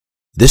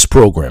This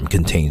program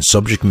contains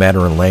subject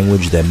matter and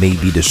language that may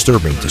be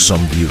disturbing to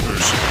some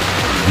viewers.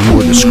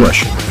 Viewer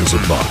discretion is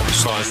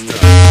advised.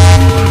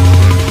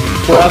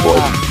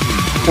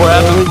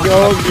 Here we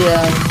go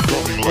again.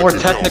 More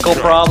technical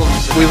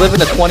problems. We live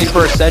in the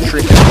 21st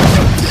century.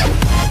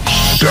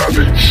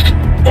 Savage,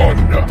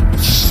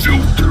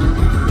 unfiltered.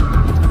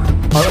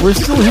 We're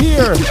still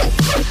here.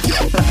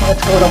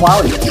 Let's go to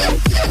Wally.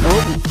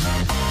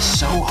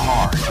 So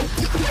hard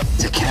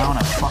to count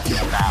a fucking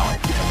ballot.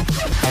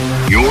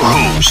 Your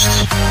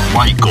host,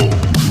 Michael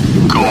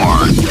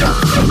Gardner.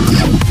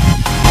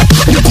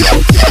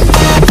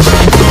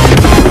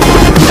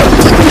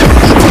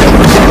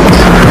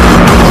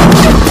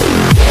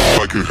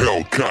 Like a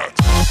Hellcat.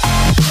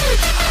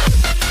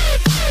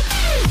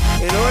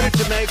 In order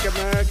to make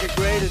America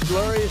great and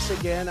glorious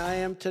again, I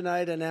am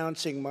tonight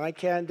announcing my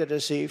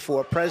candidacy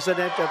for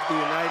President of the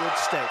United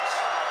States.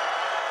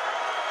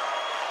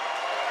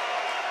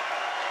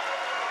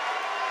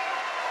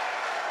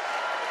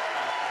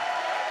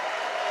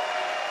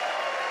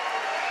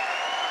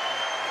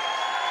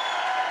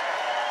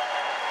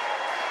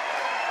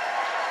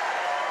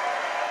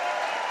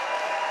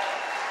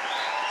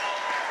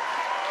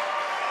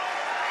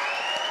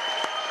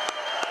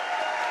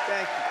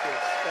 Thank you,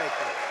 kids. Thank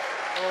you.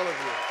 All of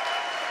you.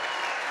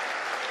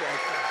 Thank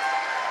you.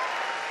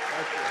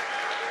 Thank you.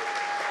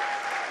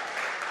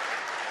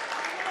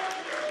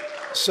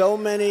 So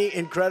many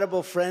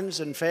incredible friends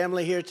and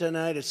family here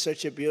tonight. It's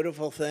such a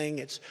beautiful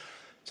thing.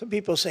 Some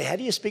people say, how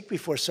do you speak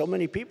before so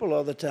many people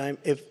all the time?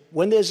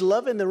 When there's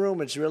love in the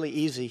room, it's really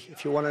easy,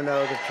 if you want to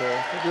know the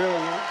truth. It really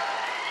is.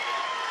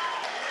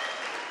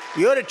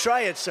 You ought to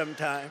try it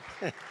sometime.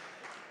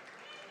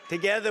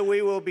 Together,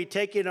 we will be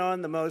taking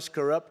on the most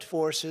corrupt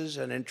forces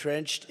and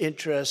entrenched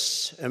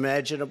interests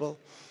imaginable.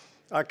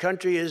 Our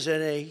country is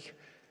in a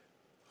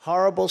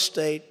horrible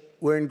state.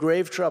 We're in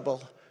grave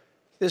trouble.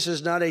 This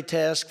is not a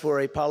task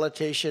for a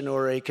politician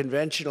or a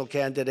conventional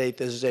candidate.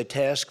 This is a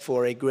task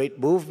for a great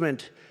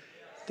movement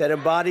that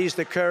embodies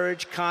the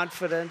courage,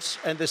 confidence,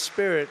 and the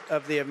spirit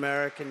of the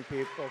American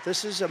people.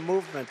 This is a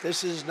movement.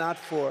 This is not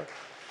for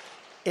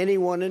any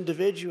one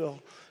individual.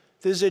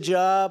 This is a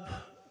job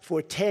for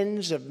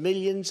tens of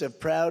millions of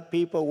proud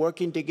people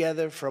working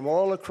together from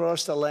all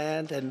across the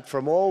land and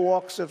from all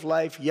walks of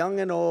life,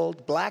 young and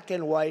old, black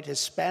and white,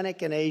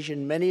 Hispanic and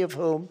Asian, many of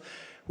whom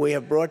we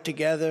have brought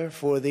together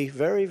for the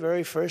very,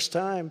 very first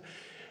time.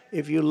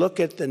 If you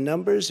look at the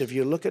numbers, if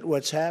you look at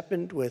what's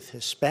happened with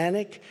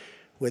Hispanic,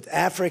 with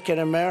African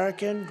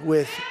American,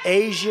 with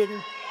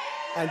Asian,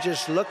 and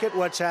just look at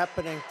what's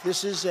happening,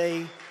 this is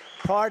a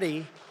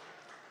party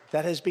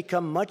that has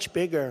become much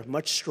bigger,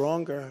 much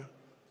stronger,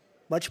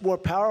 much more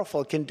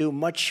powerful, can do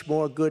much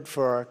more good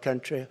for our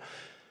country.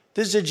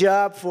 This is a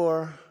job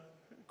for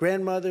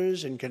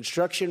grandmothers and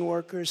construction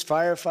workers,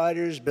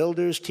 firefighters,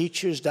 builders,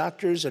 teachers,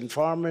 doctors, and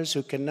farmers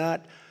who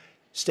cannot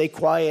stay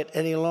quiet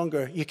any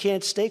longer. You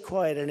can't stay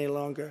quiet any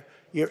longer.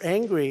 You're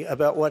angry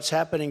about what's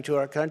happening to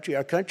our country.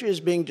 Our country is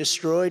being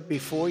destroyed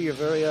before your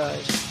very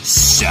eyes.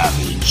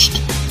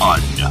 Savaged,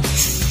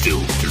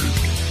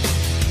 unfiltered.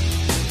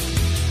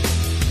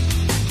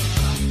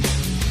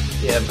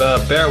 Yeah,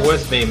 but bear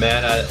with me,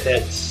 man.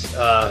 It's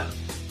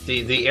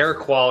the air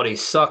quality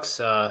sucks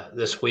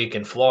this week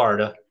in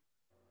Florida.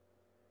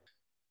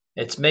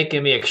 It's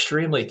making me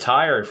extremely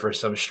tired for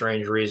some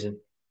strange reason.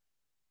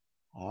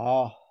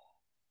 Oh,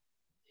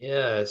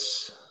 Yeah,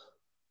 it's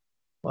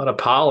a lot of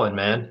pollen,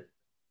 man.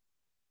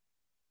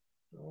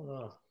 I don't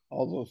know.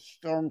 all those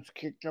storms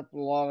kicked up a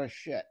lot of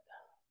shit.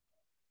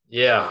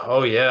 Yeah.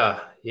 Oh,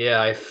 yeah.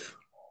 Yeah.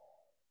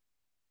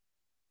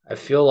 I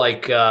feel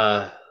like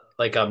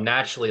I'm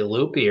naturally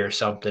loopy or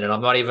something, and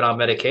I'm not even on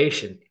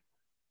medication.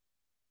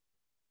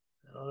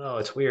 I don't know.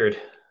 It's weird.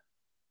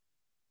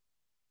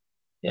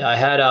 Yeah, I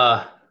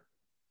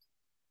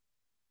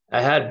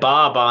had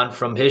Bob on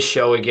from his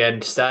show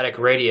again, Static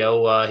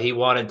Radio. He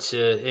wanted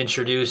to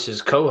introduce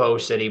his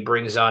co-host that he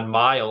brings on,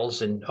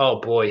 Miles, and oh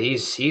boy,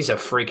 he's a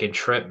freaking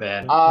trip,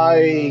 man.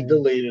 I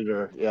deleted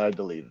her. Yeah, I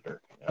deleted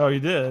her. Yeah. Oh, you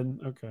did?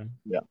 Okay.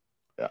 Yeah.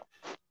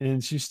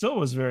 And she still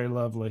was very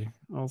lovely.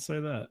 I'll say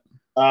that.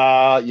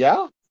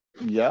 Yeah.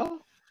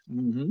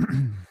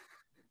 Mm-hmm.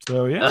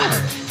 So, yeah.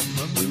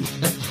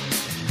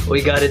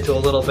 We got into a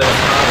little bit of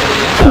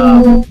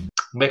comedy,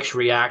 mixed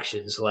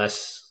reactions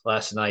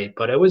last night,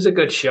 but it was a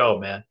good show,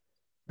 man.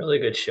 Really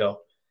good show.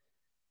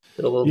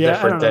 A little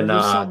different than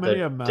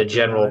the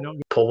general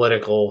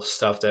political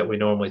stuff that we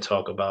normally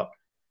talk about.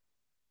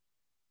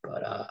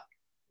 But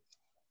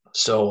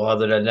so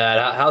other than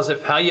that,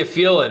 how you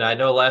feeling? I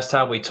know last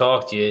time we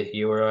talked,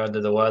 you were under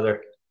the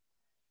weather.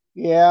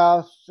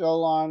 Yeah,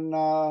 still on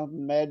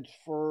meds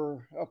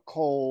for a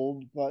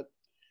cold, but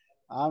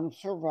I'm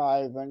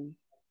surviving.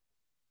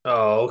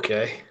 Oh,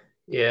 okay.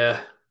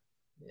 Yeah.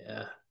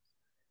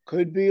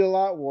 Could be a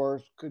lot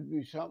worse. Could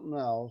be something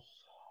else.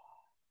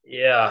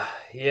 Yeah.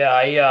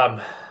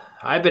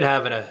 I've been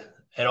having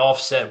an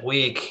offset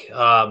week.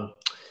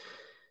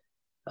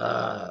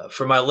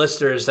 For my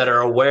listeners that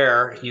are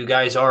aware, you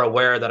guys are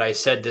aware that I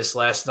said this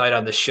last night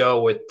on the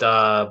show with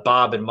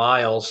Bob and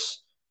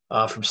Miles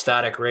from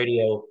Static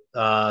Radio.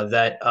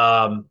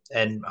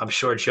 And I'm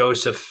sure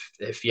Joseph,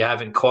 if you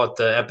haven't caught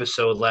the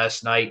episode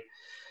last night,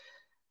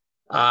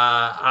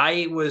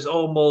 I was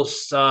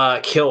almost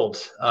killed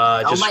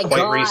just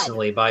quite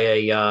recently by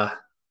a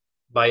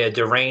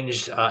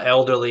deranged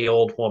elderly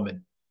old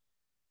woman,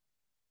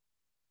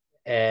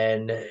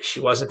 and she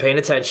wasn't paying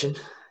attention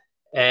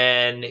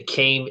and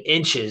came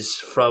inches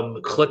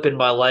from clipping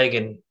my leg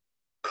and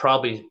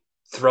probably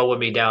throwing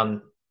me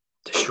down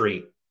the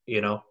street,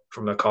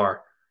 from the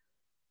car.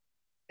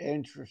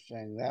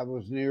 Interesting. That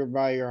was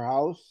nearby your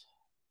house?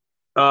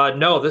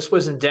 No, this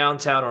was in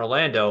downtown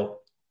Orlando,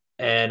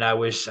 and I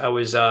was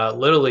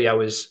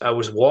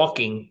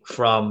walking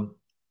from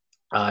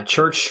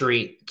Church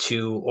Street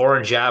to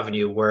Orange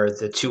Avenue, where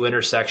the two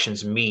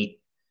intersections meet,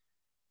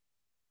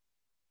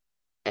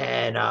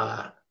 and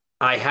I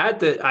had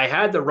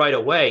the right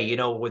of way,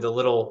 with the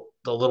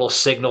little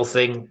signal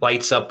thing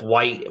lights up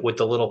white with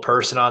the little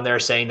person on there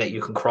saying that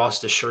you can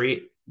cross the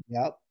street.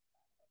 Yep.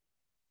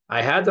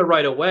 I had the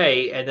right of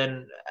way, and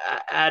then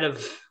out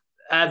of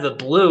the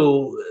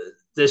blue,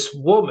 this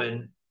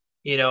woman,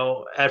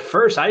 at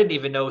first I didn't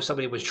even know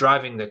somebody was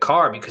driving the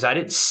car because I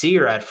didn't see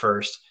her at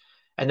first.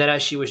 And then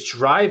as she was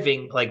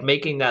driving, like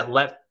making that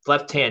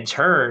left-hand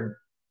turn,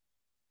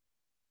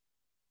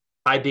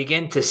 I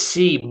began to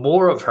see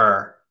more of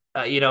her.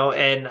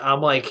 And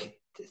I'm like,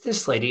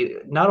 this lady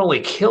not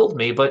only killed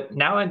me, but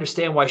now I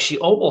understand why she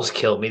almost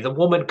killed me. The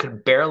woman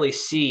could barely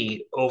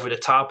see over the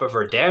top of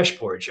her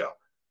dashboard,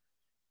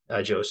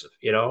 Joseph.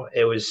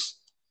 It was,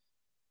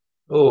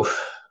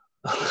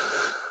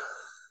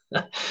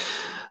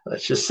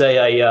 let's just say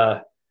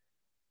I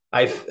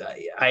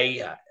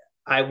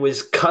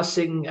was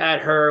cussing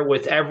at her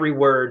with every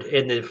word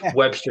in the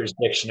Webster's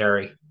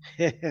dictionary.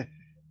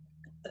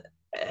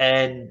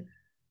 And,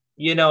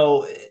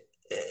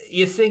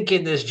 you think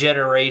in this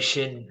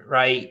generation,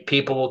 right,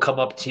 people will come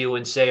up to you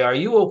and say, are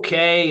you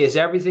okay? Is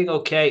everything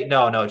okay?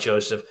 No,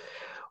 Joseph.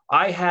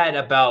 I had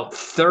about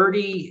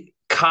 30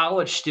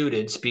 college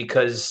students,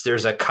 because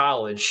there's a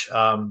college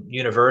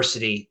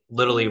university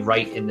literally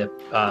right in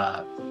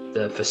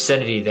the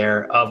vicinity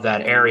there of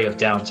that area of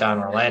downtown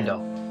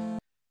Orlando.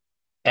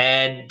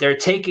 And they're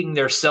taking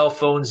their cell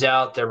phones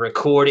out, they're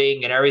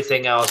recording and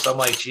everything else. I'm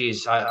like,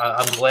 geez,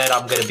 I'm glad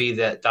I'm going to be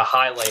the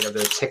highlight of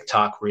their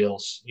TikTok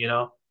reels,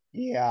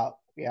 Yeah.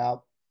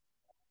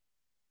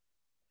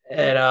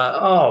 And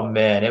oh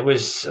man, it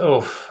was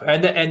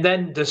and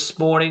then this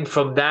morning,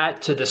 from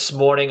that to this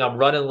morning, I'm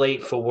running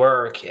late for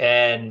work,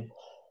 and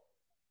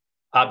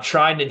I'm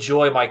trying to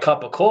enjoy my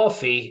cup of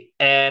coffee,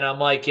 and I'm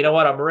like, you know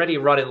what? I'm already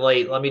running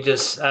late. Let me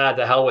just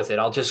the hell with it.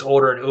 I'll just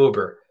order an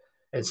Uber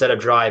instead of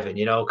driving,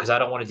 because I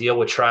don't want to deal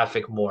with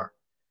traffic more.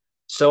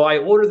 So I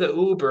order the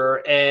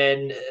Uber,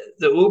 and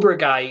the Uber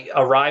guy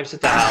arrives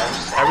at the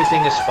house.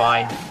 Everything is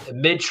fine.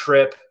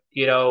 Mid-trip,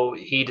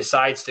 he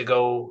decides to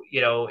go,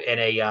 in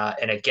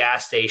a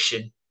gas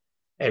station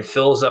and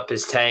fills up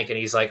his tank. And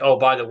he's like, oh,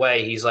 by the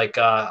way, he's like,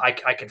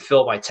 I can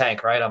fill my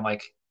tank, right? I'm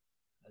like,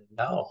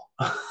 no,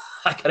 I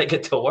got to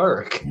get to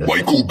work.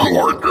 Michael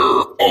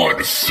Gardner,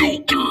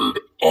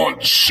 unfiltered,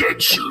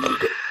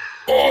 uncensored,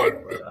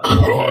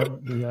 uncut.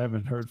 I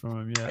haven't heard from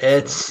him yet.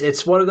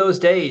 It's one of those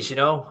days,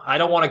 I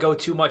don't want to go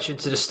too much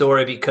into the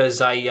story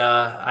because I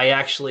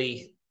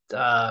actually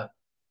I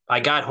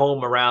got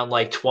home around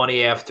like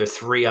 20 after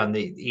 3 on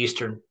the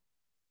eastern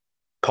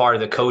part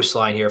of the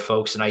coastline here,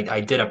 folks, and I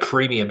did a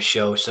premium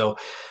show. So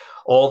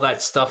all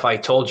that stuff I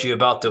told you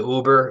about the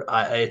Uber,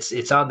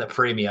 it's on the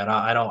premium.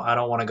 I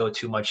don't want to go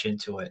too much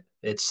into it.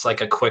 It's like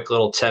a quick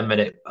little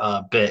 10-minute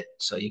bit,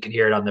 so you can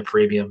hear it on the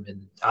premium.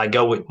 And I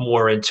go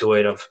more into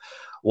it of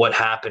what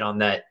happened on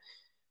that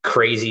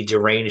crazy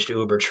deranged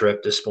Uber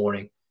trip this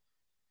morning.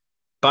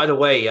 By the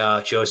way,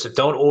 Joseph,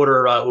 don't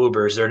order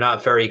Ubers. They're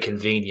not very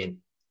convenient.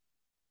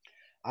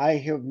 I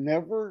have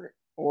never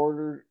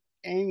ordered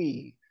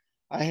any.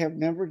 I have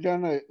never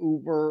done an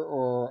Uber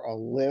or a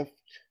Lyft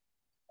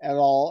at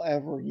all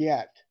ever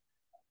yet.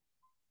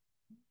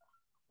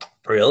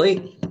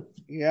 Really?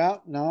 Yeah,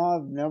 no,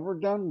 I've never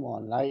done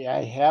one.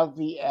 I have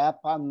the app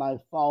on my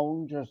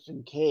phone just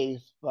in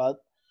case, but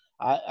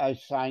I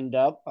signed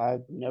up.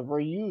 I've never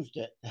used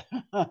it.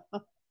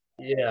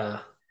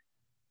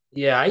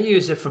 Yeah, I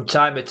use it from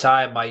time to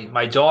time.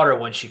 My daughter,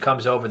 when she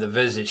comes over to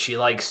visit, she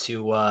likes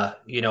to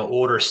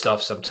order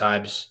stuff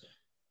sometimes.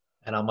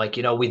 And I'm like,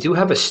 we do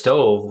have a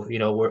stove.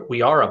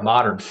 We are a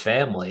modern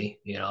family.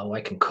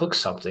 I can cook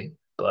something,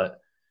 but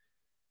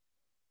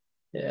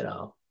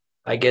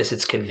I guess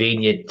it's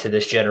convenient to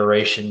this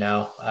generation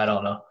now. I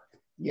don't know.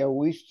 Yeah,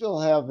 we still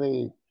have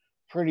a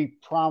pretty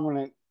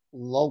prominent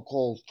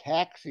local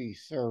taxi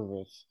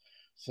service.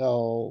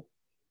 So,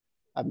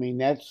 I mean,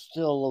 that's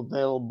still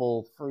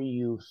available for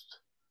use.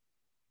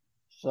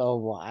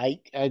 So I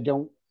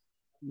don't,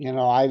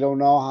 I don't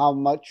know how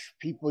much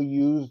people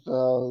use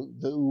the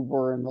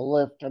Uber and the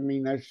Lyft. I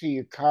mean, I see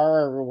a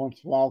car every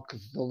once in a while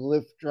because the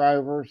Lyft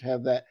drivers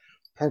have that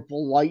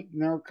purple light in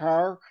their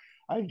car.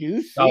 I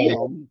do see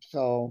them.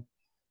 So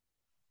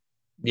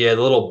yeah,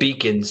 the little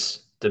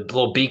beacons, the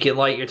little beacon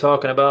light you're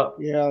talking about.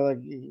 Yeah, like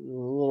a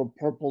little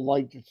purple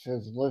light that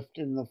says "lift"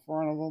 in the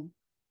front of them.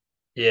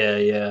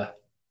 Yeah.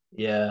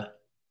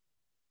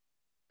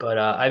 But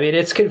I mean,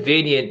 it's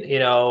convenient,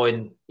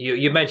 And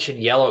you mentioned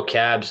yellow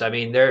cabs. I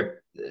mean,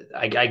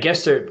 I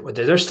guess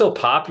they're still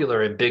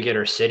popular in big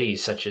inner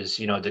cities such as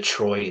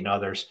Detroit and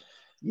others.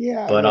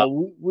 Yeah.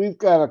 We've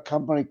got a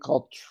company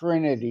called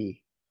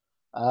Trinity.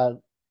 It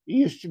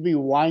used to be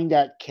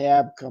Wyandotte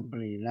Cab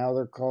Company. Now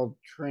they're called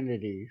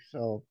Trinity.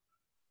 So.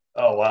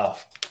 Oh wow,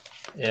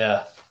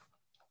 yeah.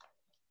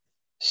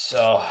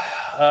 So,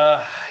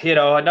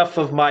 enough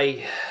of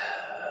my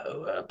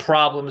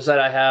problems that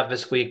I have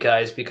this week,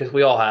 guys, because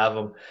we all have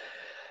them.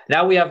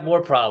 Now we have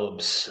more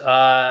problems.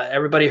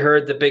 Everybody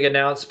heard the big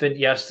announcement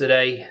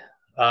yesterday.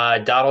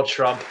 Donald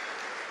Trump.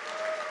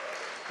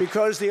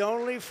 Because the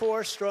only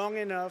force strong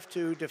enough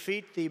to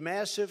defeat the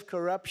massive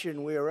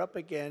corruption we are up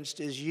against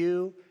is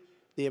you,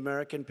 the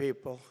American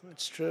people.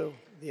 It's true.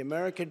 The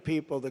American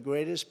people, the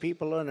greatest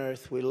people on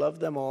earth. We love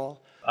them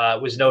all.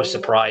 It was no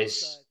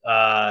surprise.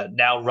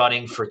 Now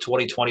running for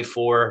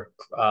 2024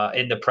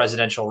 in the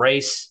presidential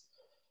race.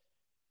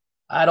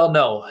 I don't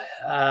know.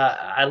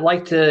 I'd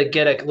like to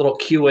get a little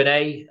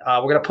Q&A.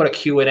 We're going to put a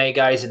Q&A,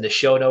 guys, in the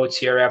show notes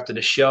here after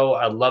the show.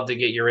 I'd love to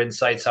get your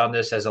insights on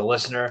this as a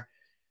listener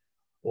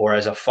or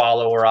as a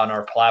follower on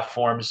our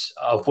platforms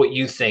of what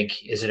you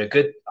think. Is it a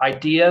good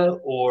idea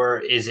or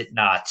is it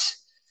not?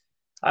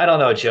 I don't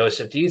know,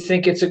 Joseph. Do you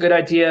think it's a good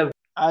idea?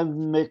 I've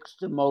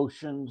mixed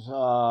emotions.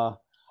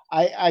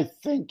 I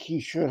think he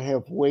should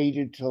have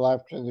waited till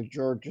after the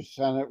Georgia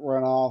Senate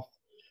runoff.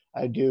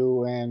 I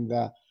do. And,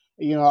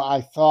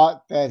 I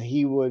thought that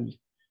he would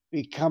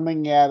be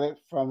coming at it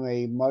from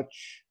a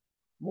much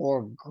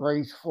more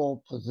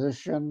graceful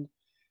position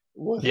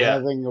with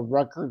having a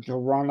record to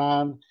run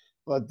on.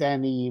 But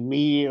then he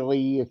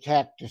immediately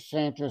attacked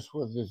DeSantis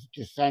with his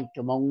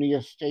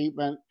DeSanctimonious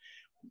statement,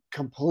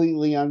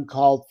 completely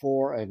uncalled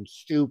for and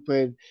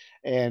stupid.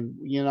 And,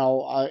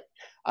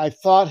 I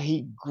thought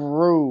he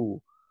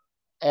grew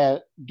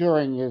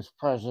during his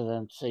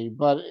presidency,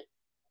 but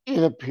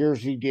it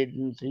appears he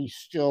didn't. He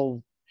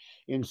still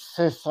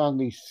insists on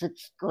these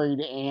sixth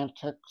grade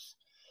antics,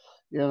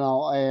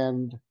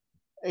 and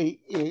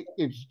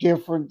it's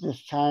different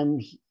this time.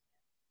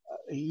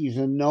 He's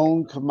a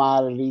known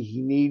commodity.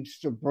 He needs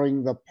to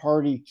bring the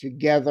party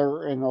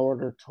together in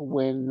order to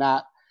win,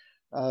 not,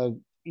 try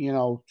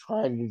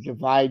to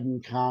divide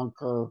and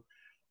conquer.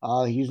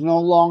 He's no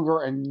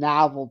longer a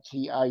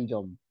novelty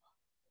item.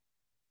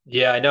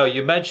 Yeah, I know.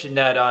 You mentioned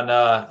that on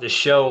the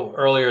show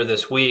earlier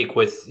this week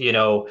with,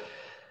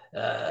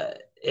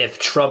 if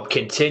Trump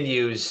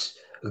continues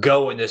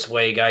going this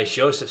way, guys,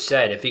 Joseph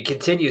said, if he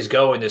continues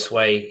going this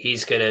way,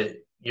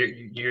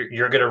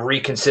 you're gonna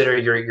reconsider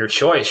your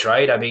choice,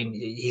 right? I mean,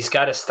 he's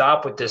got to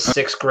stop with this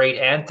sixth grade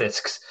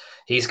antics.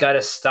 He's got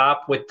to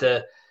stop with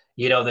the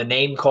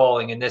name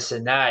calling and this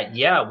and that.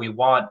 Yeah, we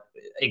want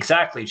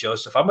exactly,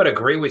 Joseph. I'm going to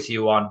agree with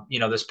you on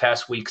this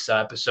past week's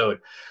episode.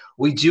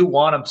 We do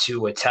want him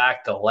to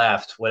attack the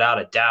left without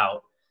a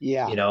doubt.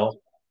 Yeah,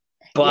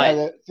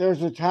 but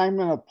there's a time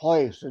and a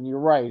place, and you're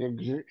right.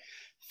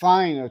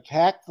 Fine,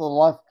 attack the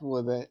left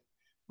with it,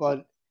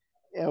 but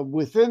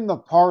within the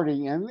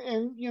party, and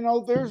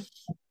there's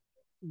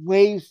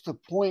ways to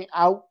point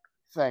out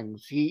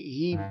things.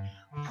 He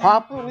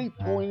properly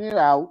pointed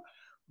out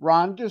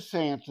Ron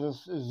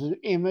DeSantis' his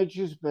image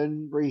has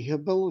been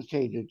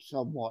rehabilitated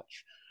somewhat.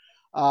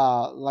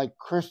 Like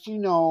Kristi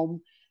Noem,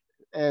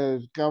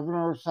 as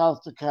governor of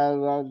South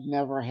Dakota,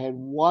 never had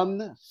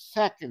 1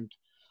 second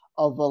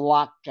of a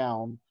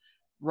lockdown.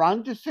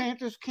 Ron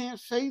DeSantis can't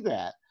say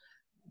that.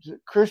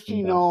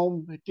 Kristi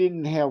Noem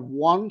didn't have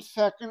 1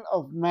 second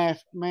of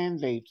mask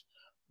mandates.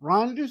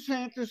 Ron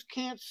DeSantis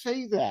can't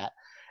say that.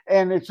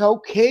 And it's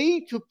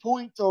okay to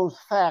point those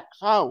facts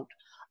out.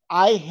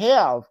 I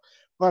have,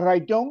 but I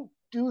don't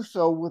do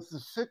so with the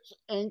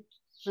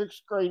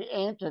sixth grade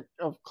antic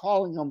of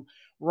calling him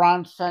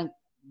Ron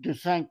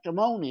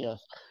DeSanctimonious.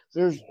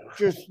 There's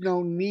just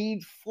no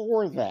need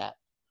for that.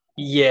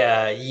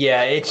 Yeah.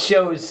 It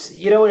shows,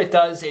 what it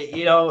does,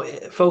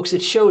 folks,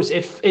 it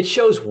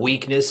shows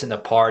weakness in the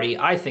party.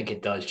 I think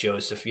it does,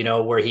 Joseph,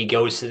 where he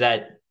goes to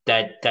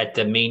that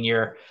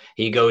demeanor,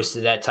 he goes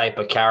to that type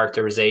of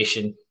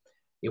characterization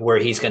where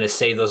he's going to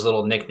say those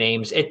little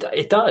nicknames.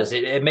 It does.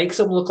 It makes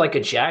him look like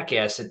a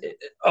jackass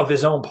of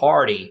his own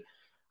party.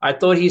 I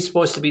thought he's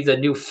supposed to be the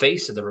new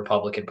face of the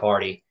Republican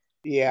Party.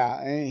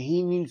 Yeah, and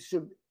he needs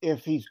to,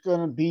 if he's going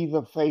to be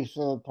the face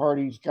of the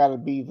party, he's got to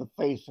be the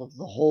face of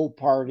the whole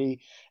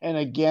party. And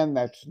again,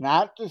 that's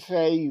not to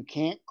say you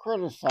can't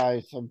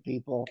criticize some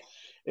people.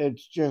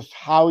 It's just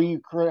how you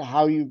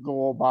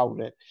go about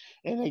it.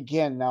 And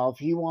again, now if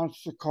he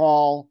wants to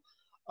call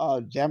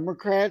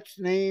Democrats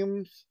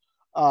names,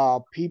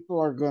 people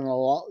are going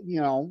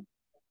to,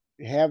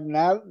 have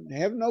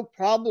no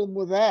problem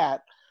with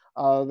that.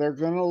 They're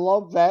going to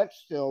love that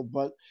still,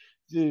 but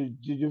the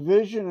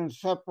division and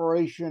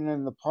separation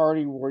in the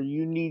party where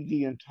you need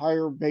the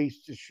entire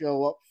base to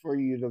show up for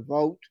you to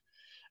vote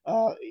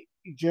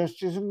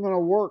just isn't going to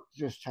work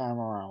this time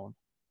around.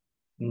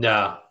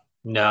 No.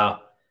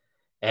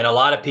 And a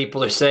lot of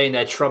people are saying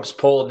that Trump's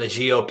poll in the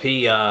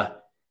GOP,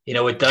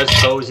 it does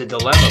pose a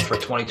dilemma for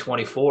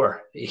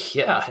 2024.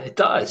 Yeah, it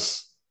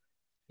does.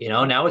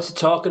 Now it's the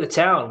talk of the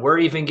town. We're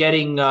even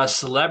getting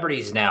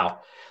celebrities now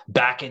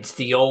back into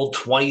the old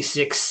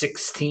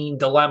 26-16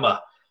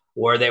 dilemma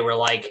where they were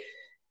like,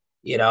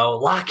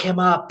 lock him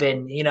up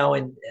and,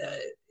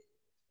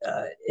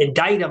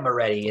 indict him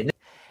already.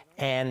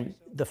 And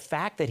the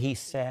fact that he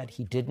said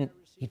he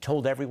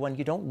told everyone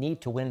you don't need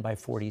to win by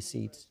 40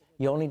 seats.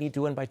 You only need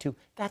to win by 2.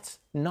 That's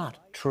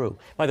not true.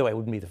 By the way, it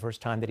wouldn't be the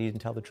first time that he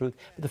didn't tell the truth.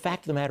 But the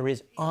fact of the matter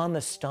is, on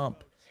the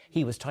stump,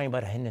 he was talking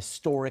about an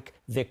historic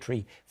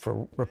victory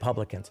for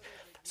Republicans.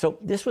 So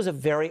this was a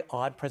very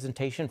odd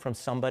presentation from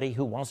somebody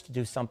who wants to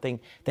do something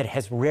that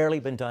has rarely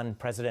been done in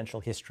presidential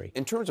history.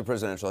 In terms of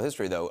presidential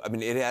history, though, I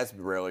mean, it has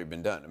rarely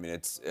been done. I mean,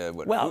 it's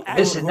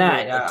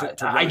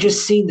I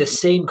just seen the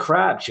same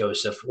crap,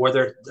 Joseph,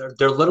 where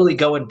they're literally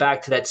going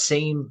back to that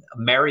same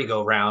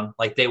merry-go-round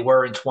like they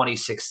were in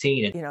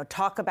 2016.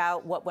 Talk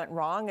about what went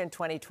wrong in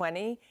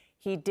 2020.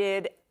 He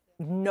did,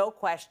 no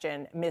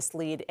question,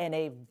 mislead in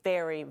a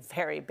very,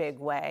 very big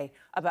way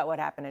about what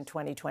happened in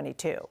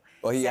 2022.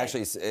 Well, he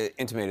actually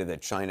intimated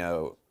that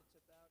China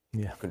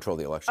controlled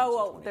the election.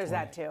 Oh, there's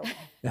that too.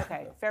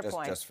 Okay, fair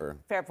point.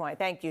 Fair point.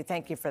 Thank you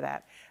for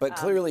that. But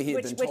clearly he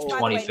had been told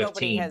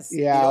 2015.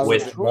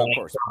 With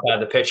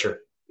the picture.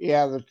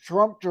 Yeah, the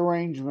Trump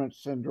derangement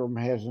syndrome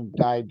hasn't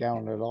died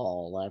down at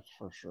all. That's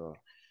for sure.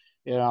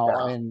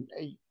 And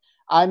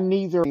I'm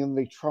neither in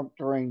the Trump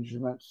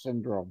derangement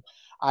syndrome.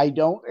 I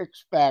don't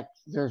expect,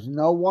 there's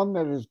no one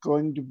that is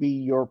going to be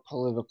your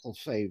political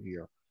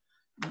savior.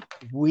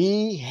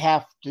 We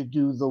have to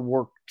do the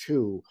work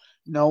too.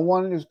 No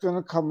one is going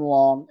to come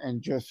along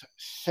and just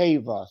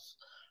save us.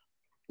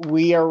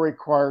 We are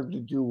required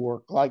to do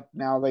work. Like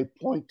now they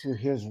point to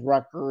his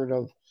record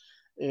of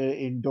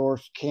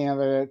endorsed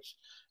candidates.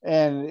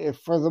 And if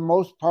for the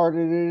most part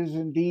it is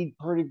indeed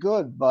pretty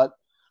good, but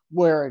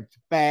where it's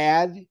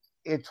bad,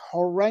 it's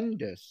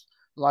horrendous.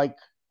 Like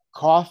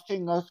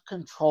costing us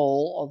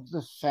control of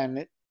the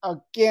Senate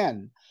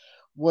again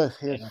with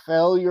his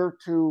failure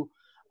to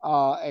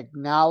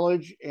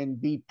acknowledge and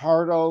be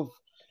part of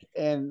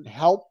and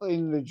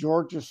helping the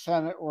Georgia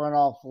Senate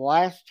runoff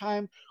last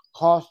time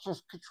cost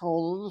us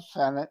control of the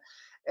Senate,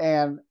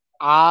 and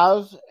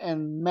Oz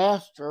and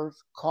Masters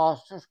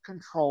cost us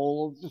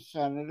control of the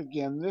Senate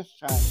again this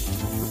time.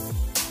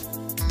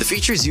 The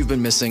features you've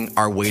been missing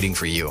are waiting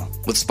for you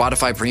with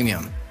Spotify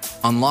Premium.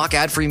 Unlock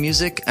ad-free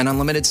music and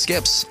unlimited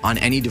skips on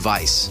any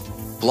device.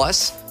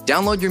 Plus,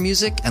 download your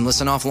music and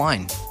listen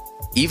offline.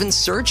 Even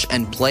search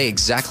and play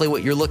exactly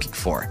what you're looking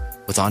for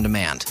with On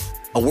Demand.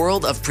 A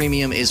world of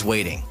premium is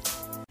waiting.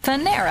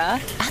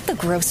 Panera at the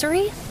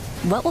grocery?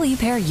 What will you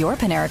pair your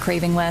Panera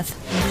craving with?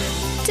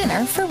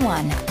 Dinner for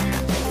one.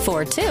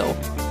 For two.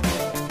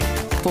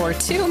 For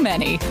too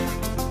many.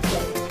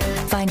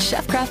 Find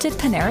chef-crafted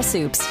Panera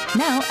soups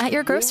now at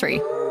your grocery.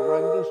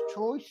 Horrendous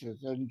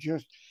choices, and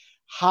just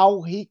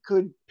how he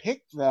could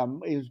pick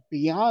them is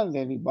beyond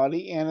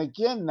anybody. And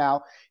again,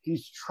 now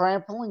he's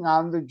trampling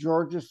on the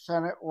Georgia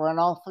Senate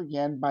runoff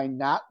again by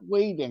not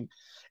waiting.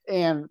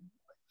 And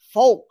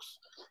folks,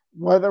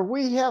 whether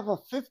we have a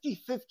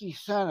 50-50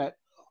 Senate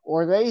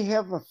or they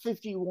have a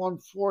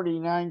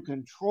 51-49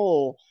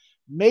 control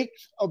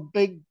makes a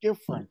big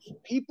difference.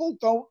 People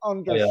don't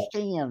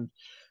understand.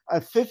 A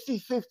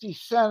 50-50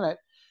 Senate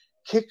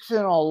kicks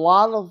in a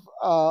lot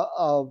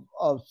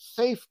of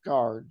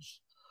safeguards,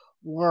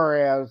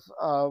 whereas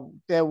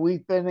that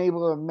we've been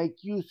able to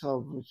make use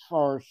of as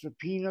far as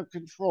subpoena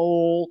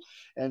control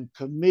and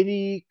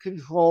committee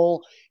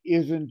control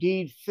is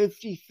indeed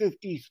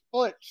 50-50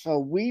 split. So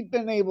we've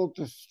been able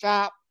to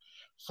stop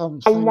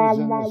some things in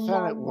the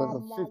Senate with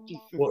a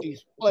 50-50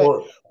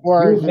 split.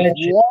 Whereas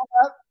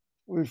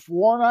if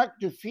Warnock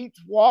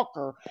defeats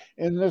Walker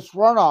in this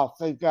runoff,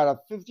 they've got a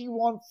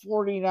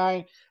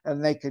 51-49,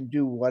 and they can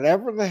do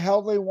whatever the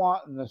hell they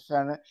want in the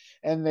Senate,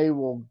 and they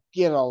will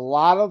get a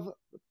lot of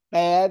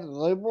bad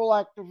liberal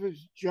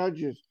activist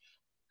judges,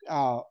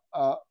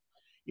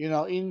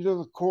 into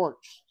the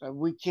courts that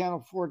we can't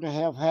afford to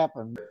have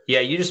happen. Yeah,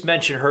 you just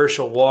mentioned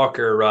Herschel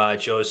Walker,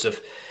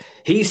 Joseph.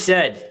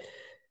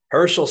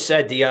 Herschel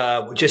said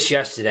just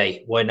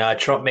yesterday when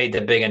Trump made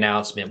the big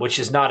announcement, which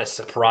is not a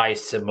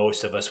surprise to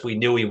most of us. We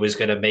knew he was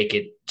going to make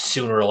it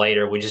sooner or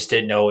later. We just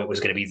didn't know it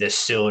was going to be this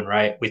soon,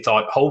 right? We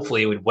thought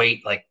hopefully it would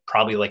wait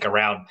probably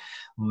around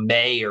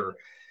May or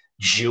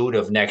June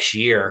of next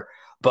year.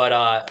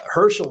 But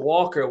Herschel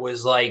Walker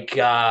was like,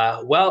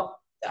 well,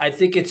 I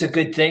think it's a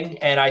good thing,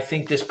 and I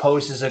think this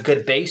poses a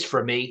good base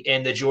for me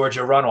in the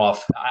Georgia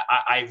runoff.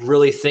 I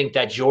really think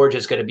that Georgia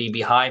is going to be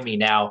behind me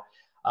now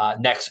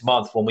next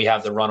month when we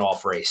have the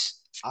runoff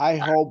race. I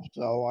hope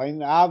so.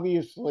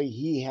 Obviously,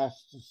 he has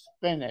to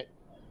spin it.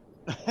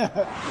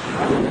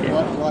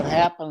 What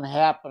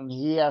happened.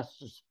 He has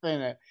to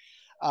spin it.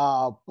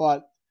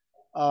 But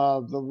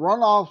the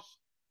runoffs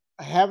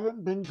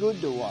haven't been good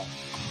to us.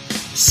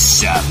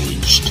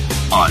 Savaged,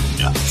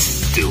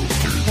 unfiltered.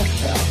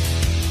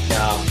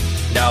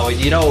 No,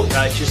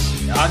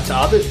 just on to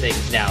other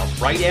things now.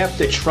 Right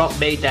after Trump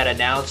made that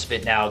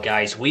announcement now,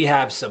 guys, we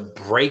have some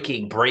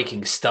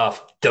breaking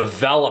stuff,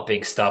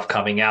 developing stuff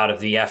coming out of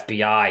the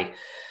FBI.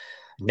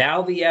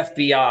 Now the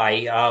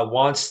FBI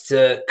wants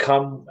to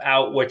come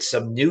out with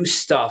some new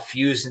stuff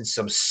using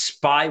some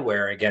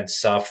spyware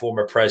against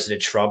former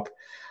President Trump,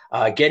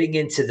 getting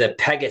into the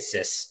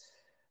Pegasus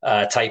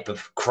type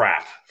of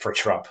crap for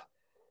Trump.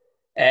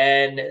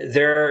 And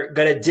they're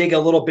going to dig a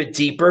little bit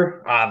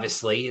deeper.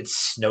 Obviously,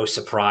 it's no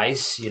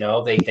surprise.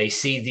 They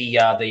see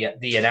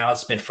the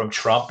announcement from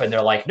Trump and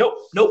they're like, nope,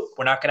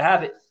 we're not going to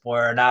have it.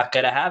 We're not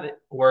going to have it.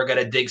 We're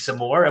going to dig some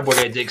more, and we're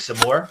going to dig some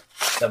more.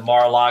 The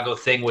Mar-a-Lago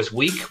thing was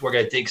weak. We're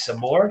going to dig some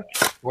more.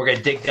 We're going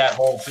to dig that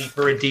hole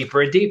deeper and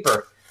deeper and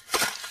deeper.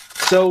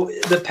 So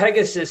the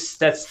Pegasus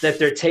that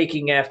they're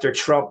taking after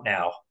Trump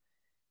now,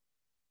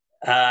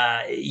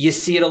 you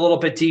see it a little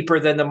bit deeper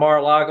than the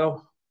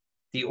Mar-a-Lago?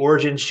 The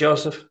origins,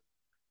 Joseph?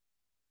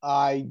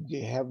 I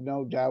have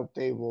no doubt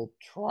they will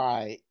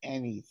try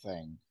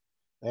anything.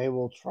 They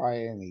will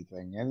try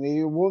anything. And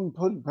they wouldn't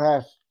put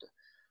past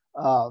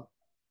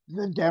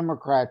the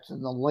Democrats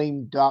and the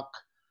lame duck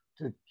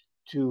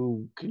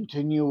to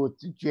continue with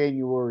the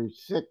January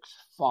 6th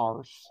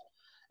farce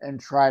and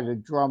try to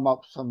drum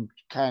up some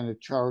kind of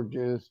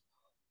charges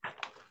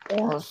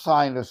or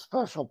assign a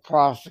special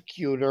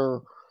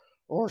prosecutor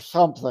or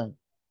something.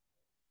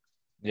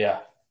 Yeah.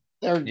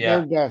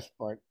 They're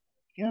desperate,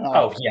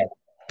 Oh yeah,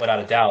 without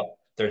a doubt,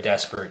 they're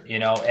desperate,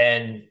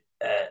 and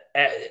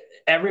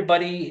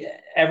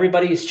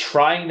everybody's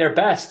trying their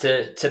best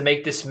to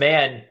make this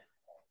man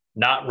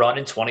not run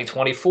in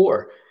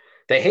 2024.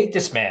 They hate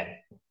this man.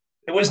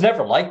 It was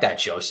never like that,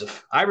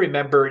 Joseph. I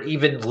remember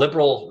even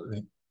liberal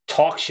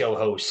talk show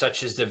hosts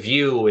such as The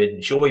View and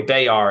Joy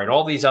Behar and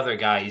all these other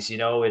guys,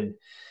 and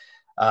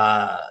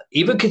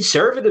even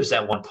conservatives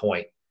at one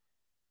point.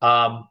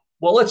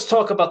 Well, let's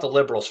talk about the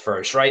liberals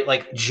first, right?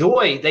 Like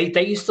Joy,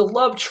 they used to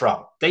love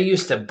Trump. They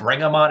used to bring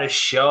him on a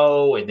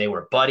show, and they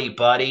were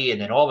buddy.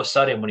 And then all of a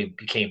sudden, when he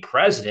became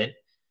president,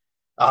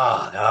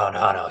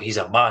 no, he's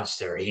a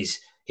monster. He's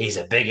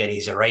a bigot.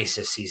 He's a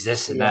racist. He's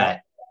this and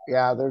that.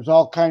 Yeah, there's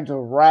all kinds of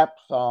rap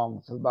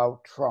songs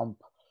about Trump,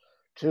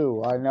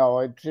 too. I know.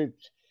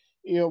 It's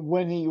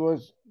when he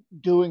was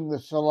doing the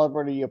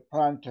Celebrity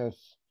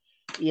Apprentice,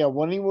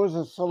 when he was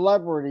a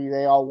celebrity,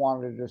 they all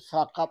wanted to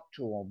suck up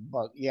to him.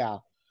 But,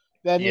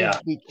 then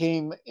it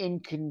became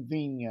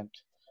inconvenient,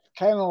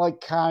 kind of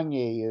like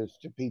Kanye is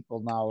to people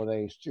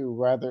nowadays too,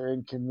 rather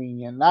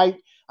inconvenient.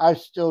 I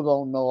still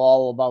don't know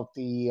all about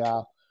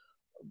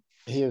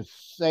his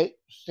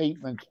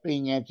statements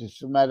being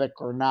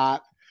anti-Semitic or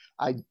not.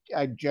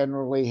 I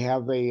generally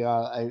have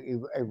a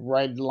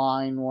red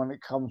line when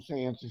it comes to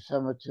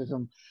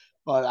anti-Semitism,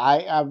 but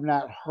I've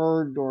not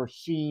heard or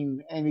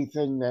seen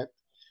anything that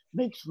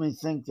makes me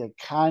think that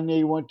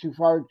Kanye went too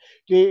far.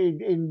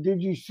 Did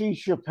you see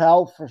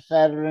Chappelle for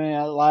Saturday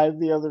Night Live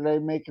the other day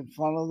making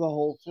fun of the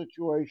whole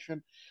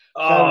situation?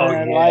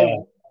 Saturday Night Live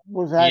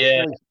was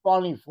actually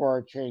funny for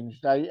a change.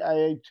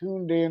 I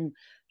tuned in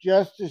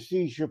just to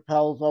see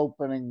Chappelle's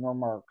opening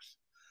remarks.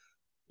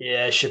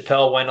 Yeah,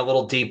 Chappelle went a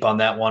little deep on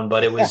that one,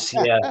 but it was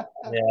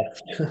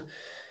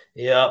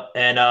yeah.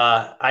 And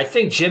I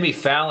think Jimmy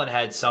Fallon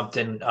had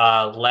something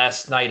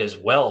last night as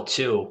well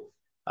too.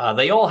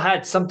 They all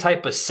had some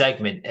type of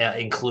segment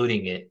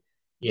including it,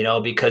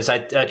 because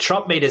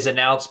Trump made his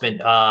announcement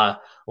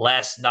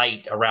last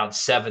night around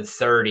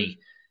 7:30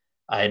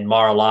 in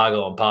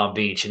Mar-a-Lago and Palm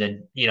Beach. And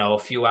then, a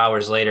few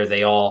hours later,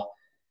 they all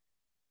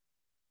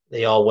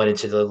went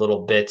into the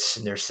little bits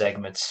in their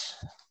segments.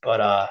 But,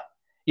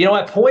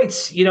 at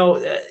points,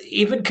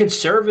 even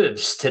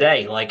conservatives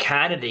today, like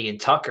Hannity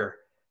and Tucker,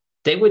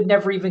 they would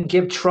never even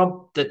give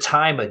Trump the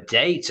time of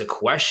day to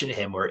question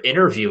him or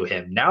interview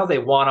him. Now they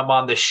want him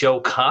on the show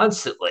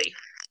constantly.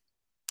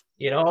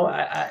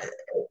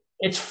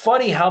 It's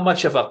funny how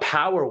much of a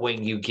power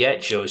wing you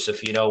get,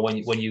 Joseph,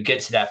 when you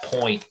get to that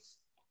point,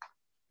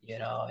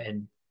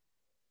 and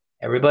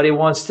everybody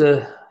wants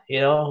to,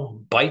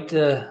 bite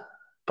the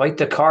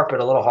carpet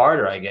a little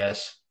harder, I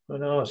guess. Who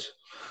knows?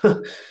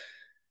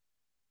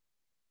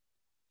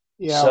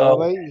 Yeah,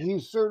 so,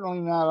 he's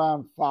certainly not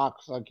on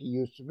Fox like he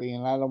used to be,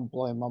 and I don't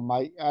blame him.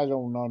 I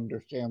don't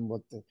understand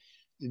what the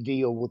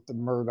deal with the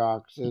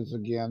Murdochs is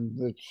again.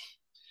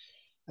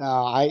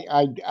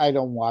 I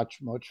don't watch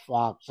much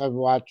Fox. I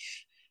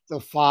watch The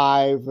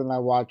Five, and I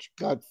watch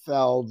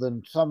Gutfeld,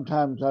 and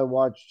sometimes I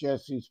watch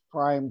Jesse's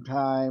Prime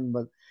Time.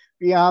 But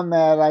beyond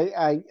that,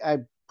 I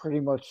pretty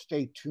much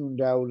stay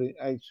tuned out.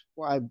 I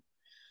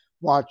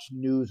watch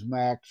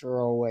Newsmax or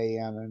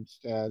OAN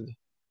instead.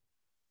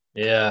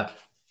 Yeah.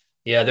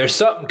 Yeah, there's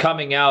something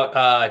coming out.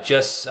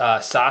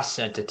 Sas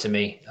sent it to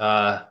me.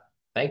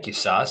 Thank you,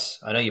 Sas.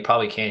 I know you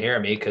probably can't hear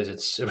me because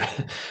it's,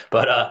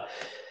 but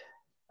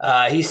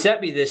he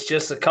sent me this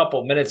just a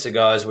couple minutes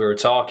ago as we were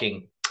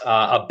talking.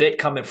 a bit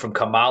coming from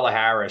Kamala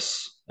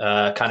Harris,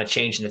 kind of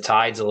changing the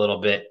tides a little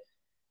bit.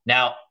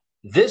 Now,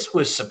 this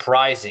was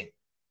surprising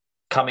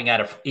coming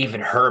out of even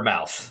her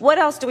mouth. What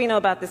else do we know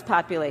about this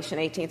population,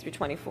 18 through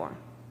 24?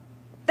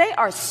 They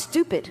are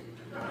stupid.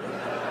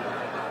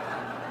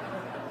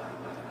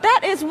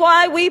 That is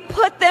why we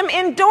put them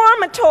in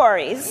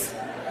dormitories,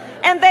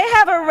 and they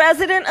have a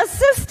resident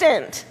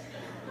assistant.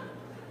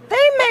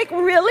 They make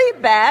really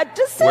bad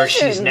decisions. Where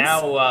she's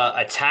now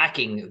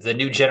attacking the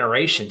new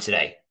generation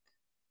today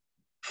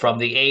from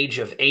the age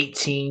of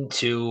 18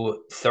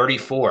 to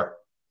 34.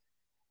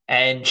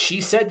 And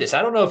she said this.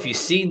 I don't know if you've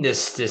seen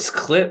this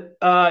clip,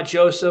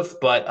 Joseph,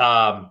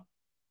 but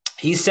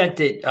he sent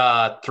it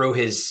through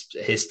his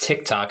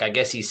TikTok. I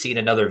guess he's seen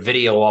another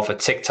video off of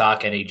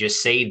TikTok, and he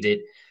just saved it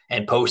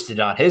and posted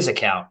it on his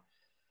account.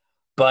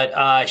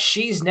 But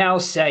she's now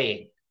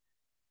saying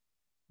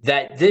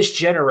that this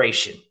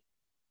generation,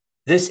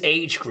 this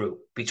age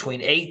group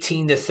between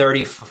 18 to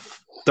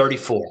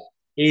 34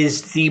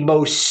 is the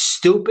most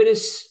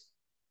stupidest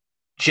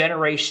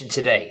generation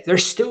today. They're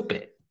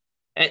stupid.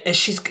 And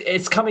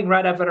it's coming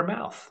right out of her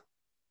mouth.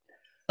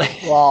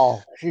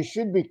 Well, she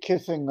should be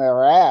kissing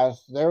their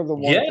ass. They're the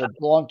ones that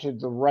blunted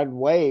the red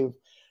wave.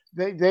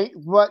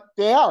 What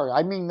they are.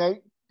 I mean,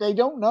 they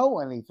don't know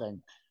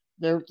anything.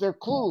 They're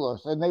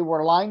clueless, and they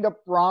were lined up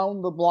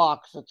round the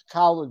blocks at the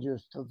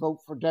colleges to vote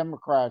for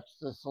Democrats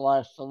this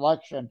last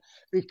election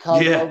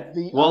because of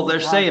the they're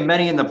saying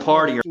many in the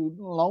party are student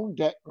loan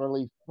debt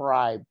relief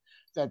bribe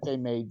that they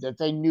made, that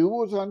they knew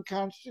was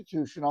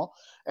unconstitutional,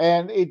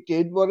 and it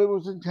did what it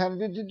was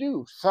intended to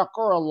do: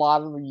 sucker a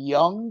lot of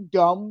young,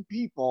 dumb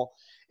people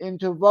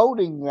into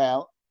voting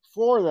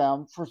for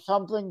them for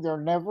something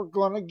they're never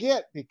going to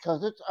get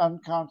because it's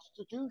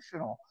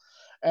unconstitutional.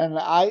 And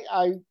right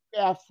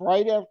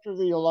after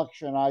the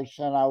election, I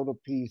sent out a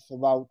piece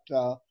about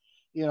the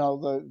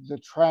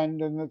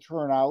trend and the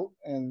turnout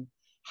and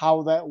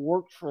how that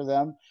worked for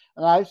them.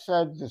 And I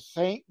said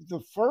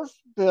the first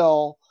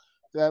bill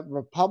that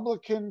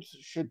Republicans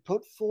should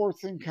put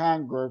forth in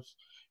Congress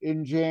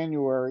in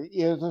January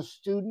is a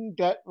student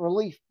debt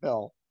relief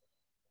bill,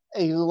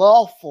 a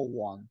lawful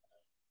one.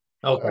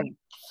 Okay.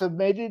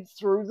 Submitted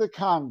through the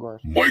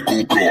Congress.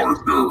 Michael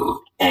Gardner,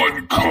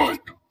 uncut,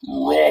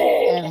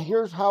 raw, and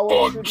here's how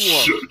it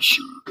should work.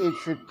 It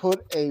should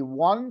put a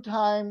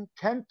one-time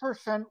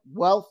 10%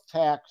 wealth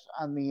tax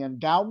on the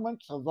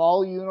endowments of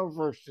all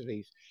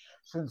universities.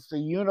 Since the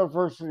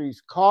universities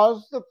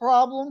caused the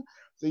problem,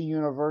 the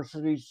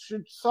universities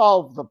should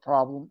solve the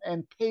problem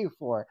and pay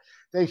for it.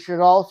 They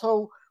should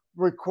also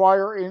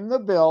require in the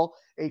bill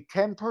a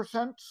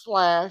 10%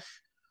 slash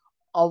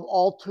of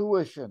all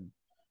tuition,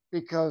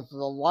 because the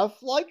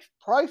left likes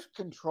price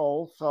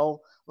control,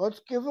 so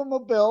let's give them a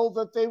bill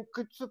that they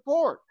could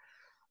support.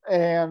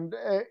 And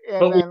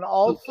then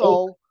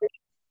also,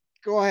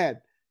 go ahead.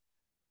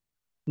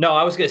 No,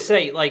 I was going to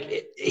say,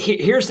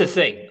 here's the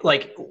thing.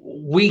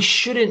 We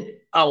shouldn't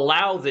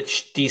allow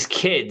these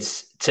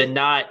kids to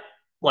not,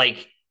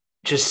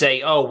 just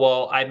say, oh,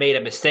 well, I made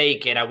a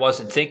mistake and I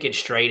wasn't thinking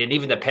straight. And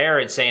even the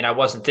parents saying I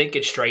wasn't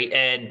thinking straight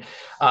and,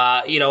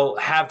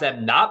 have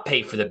them not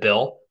pay for the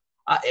bill.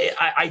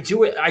 I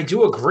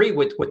do agree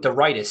with what the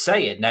right is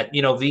saying, that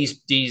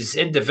these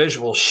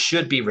individuals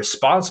should be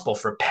responsible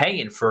for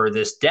paying for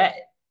this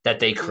debt that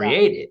they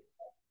created.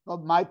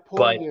 But my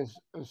point is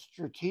a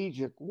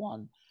strategic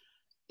one.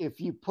 If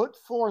you put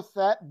forth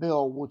that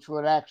bill, which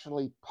would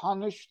actually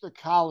punish the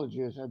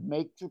colleges and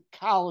make the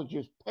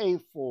colleges pay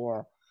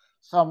for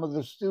some of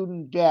the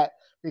student debt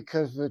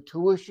because the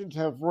tuitions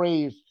have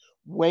raised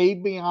way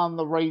beyond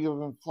the rate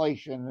of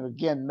inflation, and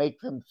again, make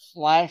them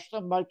slash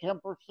them by 10%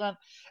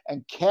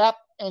 and cap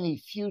any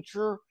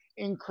future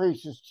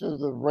increases to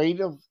the rate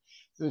of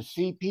the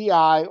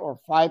CPI or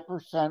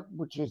 5%,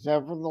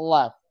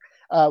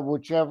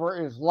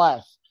 whichever is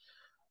less.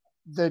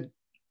 The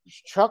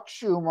Chuck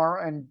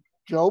Schumer and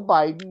Joe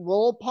Biden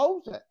will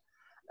oppose it,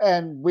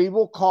 and we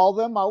will call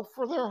them out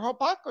for their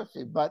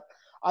hypocrisy. But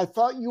I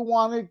thought you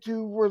wanted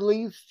to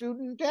relieve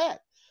student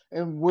debt.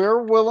 And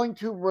we're willing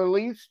to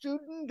relieve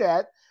student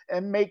debt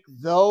and make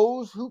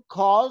those who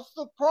cause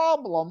the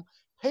problem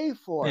pay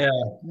for it.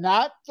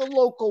 Not the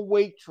local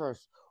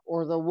waitress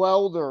or the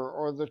welder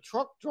or the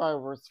truck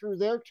driver through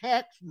their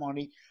tax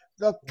money.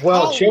 The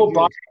colleges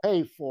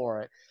pay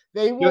for it.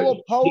 They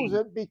will oppose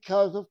it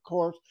because, of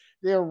course,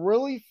 they're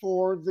really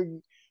for the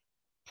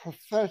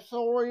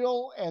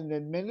professorial and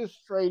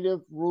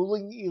administrative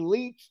ruling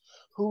elites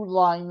who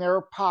line their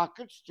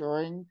pockets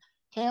during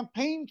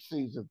campaign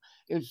season.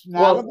 It's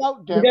not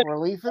about debt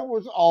relief. It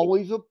was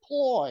always a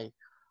ploy.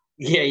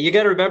 Yeah, you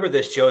got to remember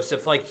this,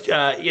 Joseph.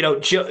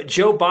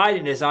 Joe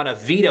Biden is on a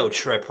veto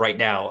trip right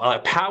now, a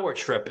power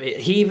trip.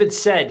 He even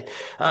said,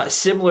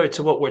 similar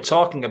to what we're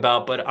talking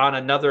about, but on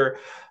another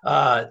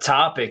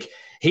topic,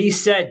 he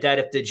said that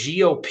if the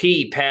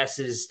GOP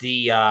passes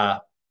the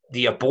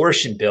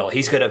abortion bill,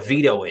 he's going to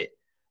veto it.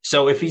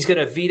 So if he's going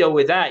to veto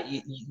with that,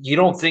 you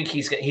don't think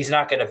he's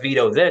not going to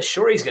veto this?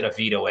 Sure, he's going to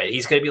veto it.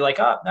 He's going to be like,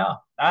 oh, no,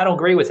 I don't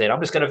agree with it.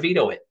 I'm just going to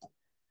veto it.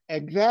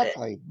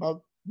 Exactly. But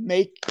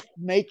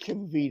make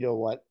him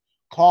veto it,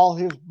 call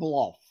his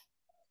bluff,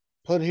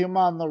 put him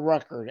on the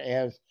record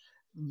as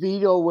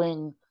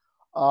vetoing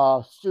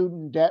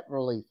student debt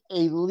relief,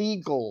 a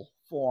legal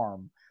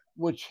form,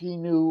 which he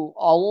knew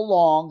all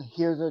along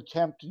his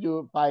attempt to do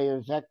it by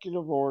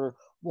executive order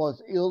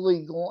was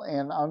illegal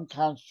and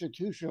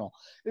unconstitutional.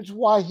 It's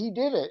why he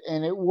did it,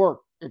 and it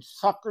worked. It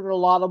suckered a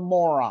lot of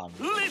morons.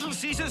 Little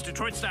Caesar's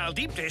Detroit-style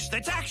deep dish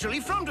that's actually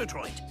from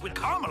Detroit, with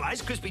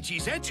caramelized crispy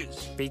cheese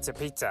edges.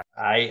 Pizza.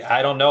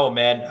 I don't know,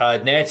 man.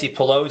 Nancy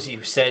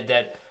Pelosi said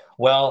that,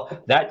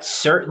 well, that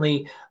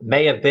certainly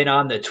may have been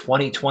on the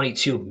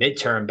 2022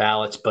 midterm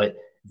ballots, but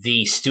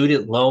the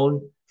student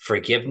loan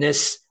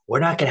forgiveness, we're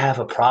not going to have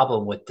a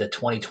problem with the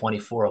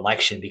 2024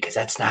 election because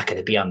that's not going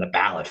to be on the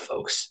ballot,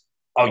 folks.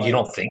 Oh, you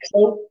don't think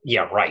so?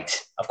 Yeah, right.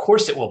 Of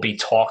course it will be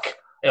talk.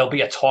 It'll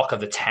be a talk of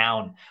the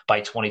town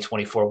by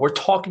 2024. We're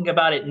talking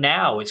about it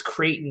now. It's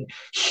creating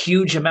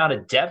huge amount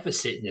of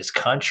deficit in this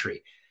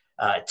country.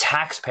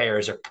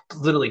 Taxpayers are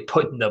literally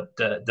putting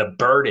the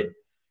burden,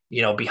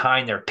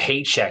 behind their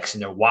paychecks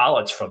and their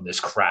wallets from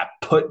this crap,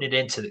 putting it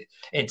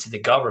into the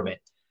government.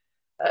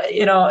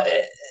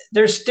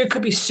 There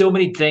could be so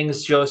many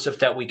things, Joseph,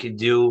 that we could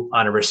do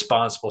on a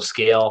responsible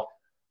scale.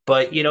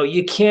 But,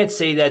 you can't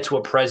say that to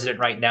a president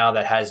right now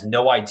that has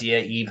no idea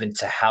even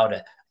to how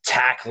to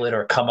tackle it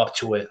or come up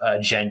to an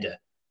agenda.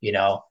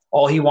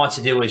 All he wants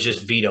to do is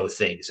just veto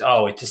things.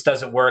 Oh, it just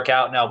doesn't work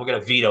out. No, we're going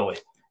to veto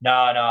it. No,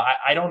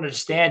 I don't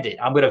understand it.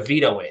 I'm going to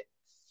veto it.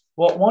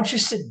 Well, why don't you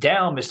sit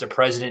down, Mr.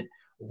 President,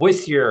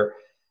 with your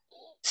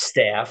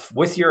staff,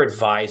 with your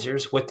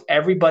advisors, with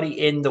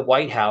everybody in the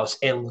White House,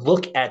 and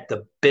look at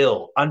the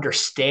bill,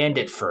 understand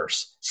it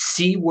first,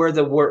 see where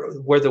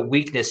the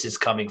weakness is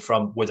coming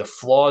from, where the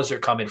flaws are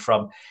coming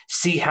from,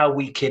 see how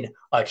we can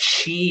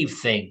achieve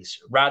things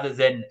rather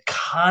than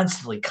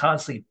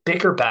constantly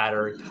bicker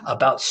batter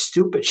about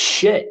stupid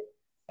shit.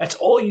 That's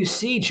all you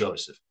see,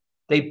 Joseph.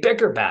 They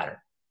bicker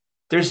batter.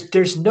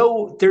 There's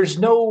no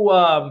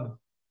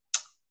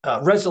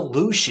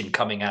resolution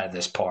coming out of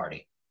this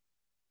party,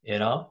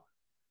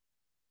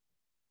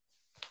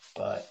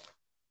 But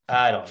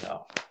I don't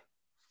know.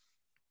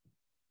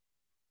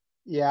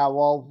 Yeah,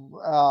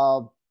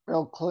 well,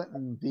 Bill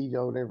Clinton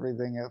vetoed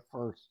everything at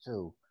first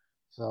too.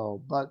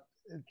 So, but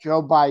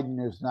Joe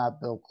Biden is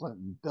not Bill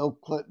Clinton. Bill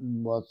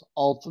Clinton was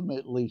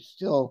ultimately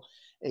still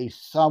a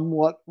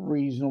somewhat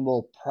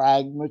reasonable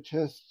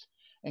pragmatist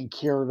and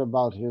cared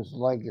about his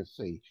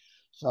legacy.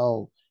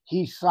 So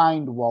he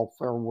signed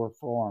welfare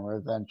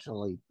reform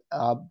eventually.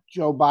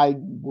 Joe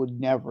Biden would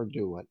never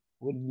do it.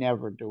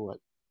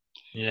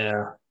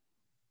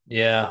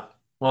 Yeah.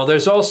 Well,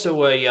 there's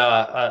also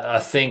a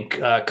thing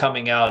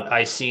coming out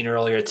I seen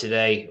earlier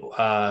this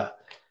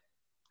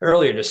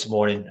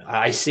morning.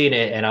 I seen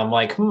it and I'm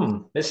like,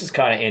 this is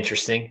kind of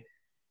interesting.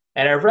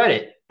 And I read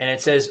it and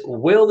it says,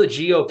 will the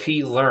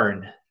GOP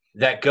learn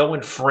that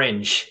going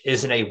fringe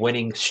isn't a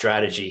winning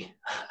strategy?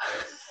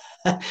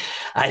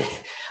 I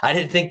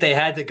didn't think they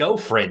had to go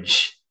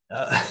fringe.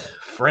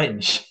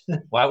 Fringe.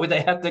 Why would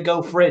they have to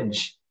go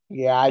fringe?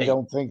 Yeah, I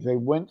don't think they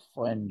went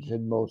fringe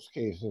in most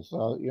cases.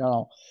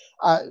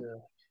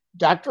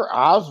 Dr.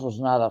 Oz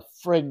was not a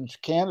fringe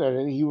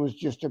candidate. He was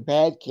just a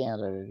bad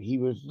candidate. He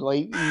was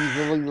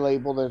easily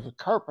labeled as a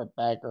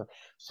carpetbagger.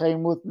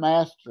 Same with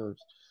Masters.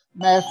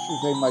 Masters,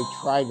 they might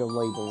try to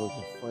label as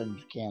a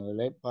fringe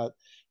candidate, but,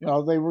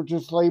 they were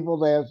just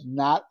labeled as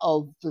not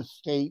of the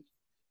state,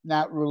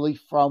 not really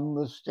from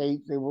the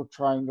state they were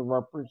trying to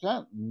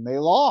represent, and they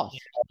lost.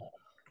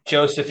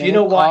 Joseph,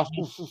 and why? Cost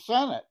us the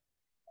Senate.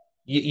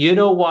 You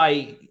know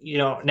why,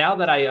 now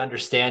that I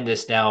understand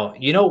this now,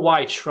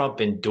 why Trump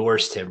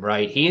endorsed him,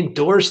 right? He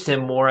endorsed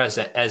him more as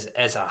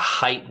a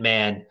hype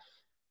man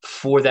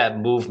for that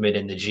movement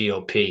in the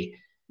GOP.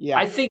 Yeah.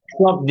 I think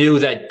Trump knew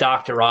that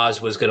Dr.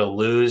 Oz was going to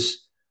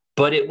lose,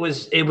 but it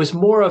was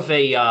more of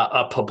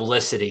a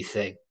publicity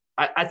thing.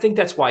 I think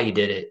that's why he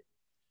did it.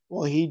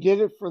 Well, he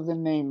did it for the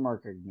name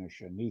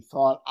recognition. He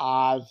thought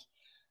Oz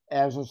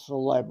as a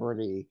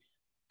celebrity,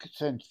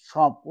 since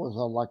Trump was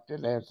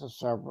elected as a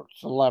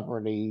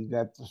celebrity,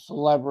 that the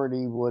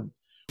celebrity would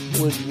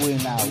win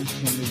out.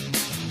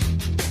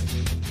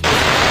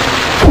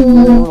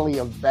 Literally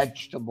a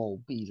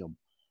vegetable beat him.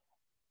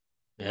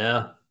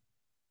 Yeah.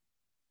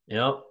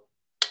 Yep.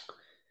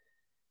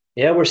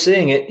 Yeah, we're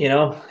seeing it,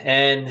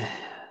 and,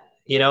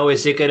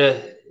 is it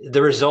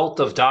the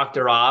result of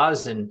Dr.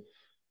 Oz and,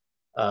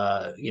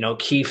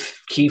 key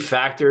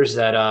factors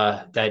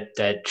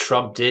that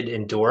Trump did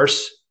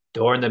endorse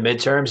during the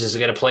midterms? Is it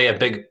going to play a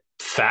big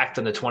fact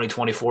in the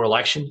 2024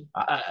 election?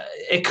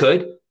 It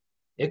could.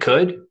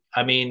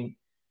 I mean,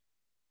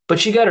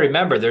 but you got to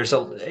remember, there's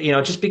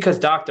just because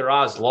Dr.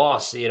 Oz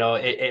lost,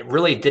 it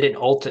really didn't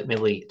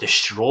ultimately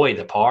destroy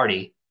the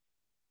party.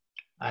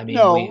 I mean,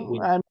 no,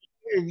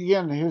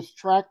 again, his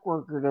track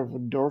record of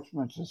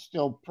endorsements is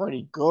still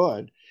pretty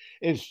good.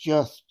 It's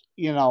just,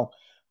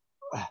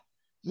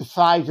 the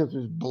size of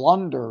his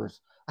blunders.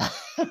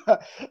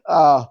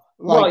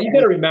 Well, you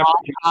got to remember,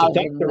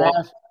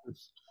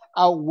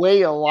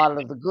 outweigh a lot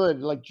of the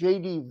good. Like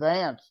J.D.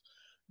 Vance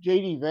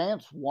J.D.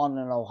 Vance won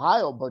in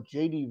Ohio, but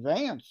J.D.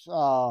 Vance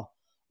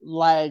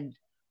lagged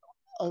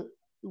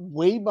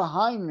way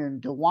behind in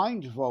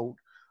DeWine's vote.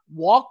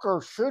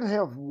 Walker should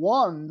have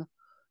won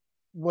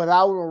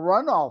without a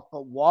runoff,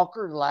 but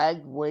Walker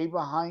lagged way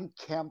behind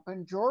Kemp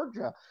in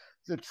Georgia.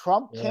 The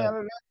Trump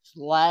candidates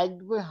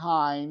lagged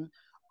behind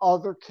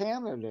other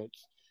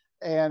candidates,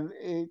 and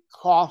it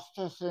cost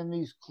us in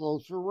these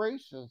closer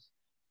races.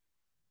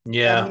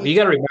 Yeah, you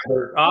got to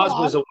remember, Oz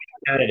was a weak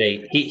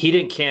candidate. He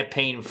didn't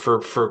campaign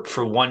for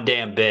one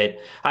damn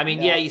bit. I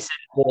mean, he said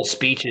little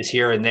speeches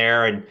here and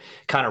there and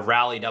kind of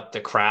rallied up the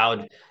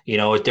crowd,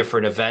 at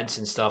different events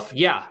and stuff.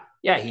 Yeah,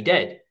 he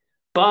did.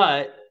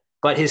 But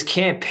his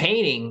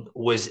campaigning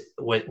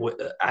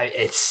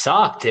it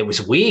sucked. It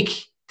was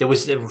weak. There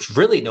was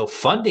really no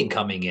funding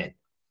coming in.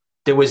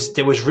 There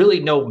was really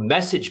no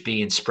message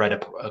being spread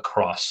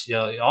across.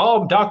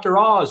 I'm Dr.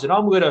 Oz, and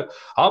I'm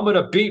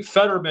gonna beat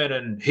Fetterman,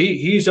 and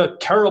he's a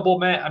terrible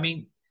man. I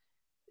mean,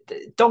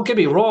 don't get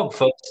me wrong,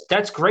 folks.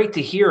 That's great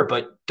to hear,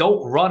 but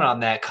don't run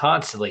on that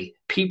constantly.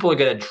 People are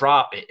gonna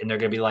drop it, and they're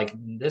gonna be like,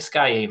 "This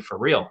guy ain't for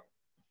real."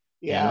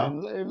 Yeah,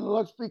 and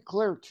let's be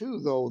clear too,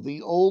 though.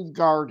 The old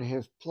guard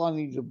has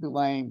plenty to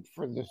blame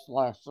for this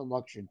last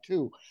election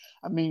too.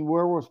 I mean,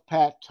 where was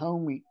Pat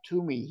Toomey?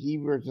 He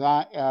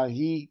resigned.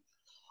 He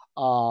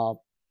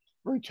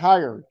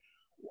retired.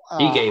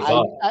 He gave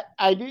up.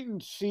 I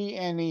didn't see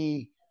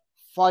any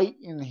fight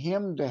in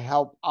him to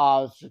help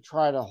Oz to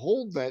try to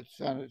hold that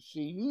Senate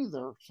seat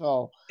either.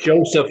 So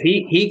Joseph,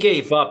 he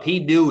gave up. He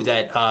knew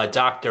that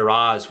Dr.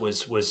 Oz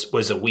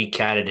was a weak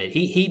candidate.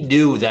 He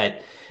knew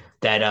that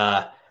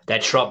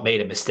Trump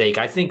made a mistake.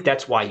 I think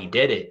that's why he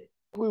did it.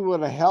 We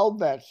would have held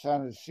that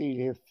Senate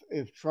seat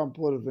if Trump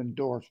would have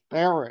endorsed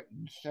Barrett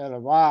instead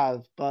of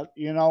Oz. But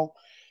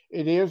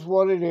it is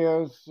what it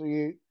is.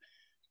 You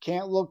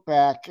can't look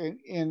back.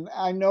 And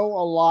I know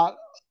a lot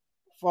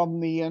from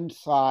the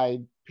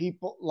inside.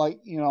 People like,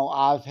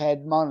 Oz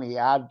had money.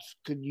 Oz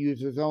could use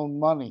his own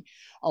money.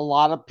 A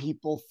lot of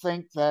people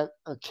think that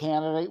a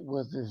candidate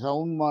with his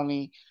own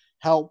money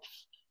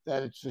helps,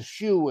 that it's a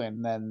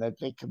shoo-in, then that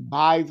they can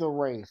buy the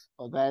race.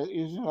 But that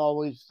isn't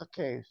always the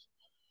case.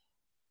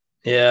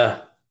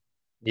 Yeah.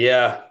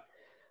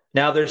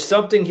 Now, there's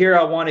something here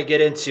I want to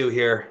get into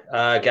here,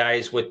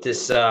 guys, with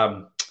this.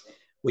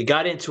 We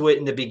got into it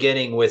in the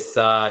beginning with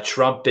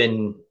Trump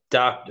and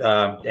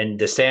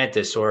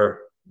DeSantis,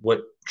 or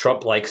what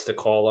Trump likes to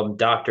call him,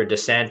 Dr.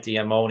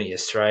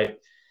 DeSantiamonious, right?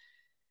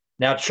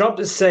 Now, Trump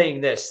is saying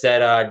this,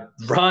 that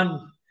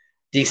Ron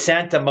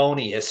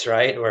DeSantimonious,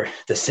 right, or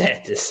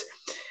DeSantis,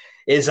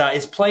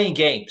 is playing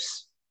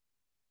games.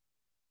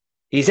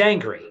 He's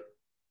angry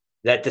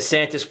that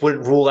DeSantis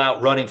wouldn't rule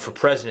out running for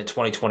president in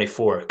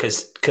 2024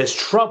 because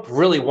Trump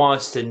really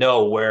wants to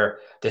know where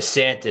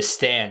DeSantis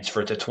stands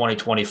for the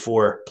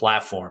 2024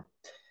 platform.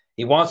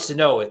 He wants to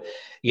know,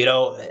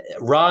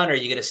 Ron, are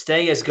you going to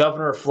stay as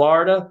governor of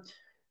Florida,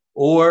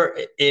 or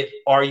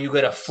are you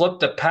going to flip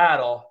the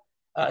paddle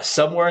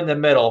somewhere in the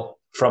middle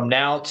from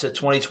now to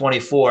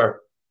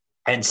 2024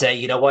 and say,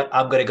 you know what,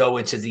 I'm going to go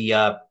into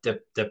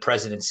the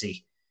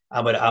presidency.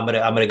 I'm going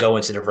to go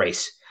into the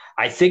race.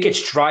 I think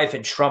it's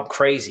driving Trump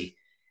crazy.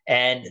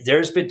 And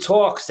there's been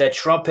talks that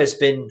Trump has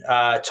been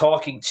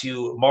talking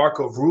to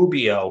Marco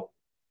Rubio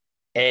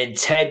and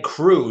Ted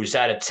Cruz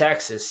out of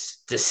Texas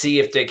to see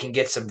if they can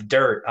get some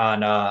dirt on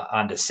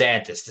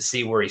DeSantis, to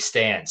see where he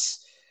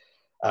stands.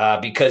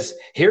 Because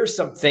here's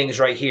some things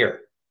right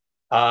here.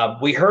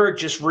 We heard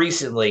just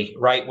recently,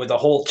 right, with the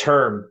whole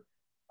term,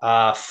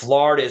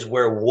 Florida is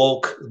where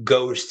woke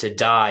goes to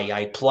die.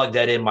 I plugged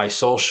that in my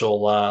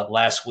social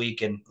last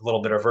week and a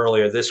little bit of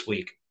earlier this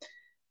week.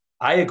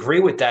 I agree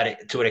with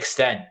that to an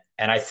extent.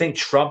 And I think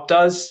Trump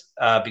does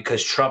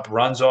because Trump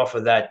runs off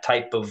of that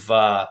type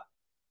of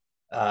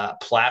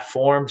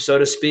platform, so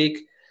to speak.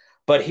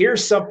 But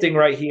here's something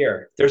right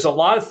here. There's a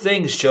lot of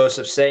things,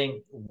 Joseph,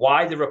 saying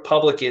why the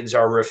Republicans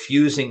are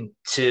refusing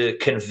to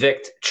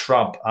convict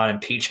Trump on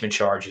impeachment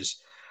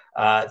charges.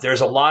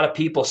 There's a lot of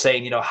people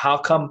saying, how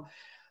come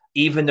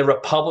even the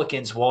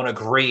Republicans won't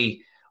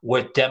agree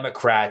with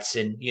Democrats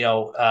and,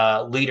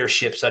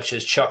 leadership such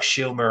as Chuck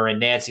Schumer and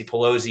Nancy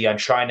Pelosi on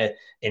trying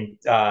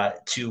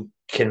to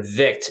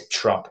convict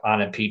Trump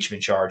on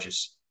impeachment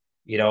charges,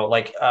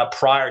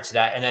 prior to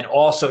that, and then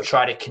also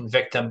try to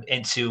convict them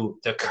into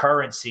the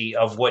currency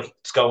of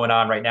what's going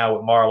on right now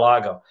with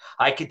Mar-a-Lago.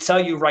 I can tell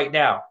you right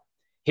now,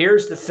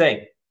 here's the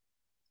thing.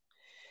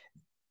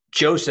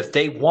 Joseph,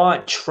 they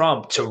want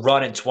Trump to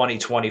run in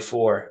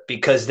 2024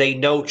 because they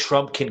know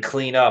Trump can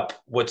clean up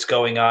what's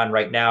going on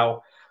right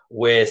now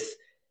with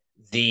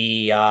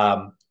the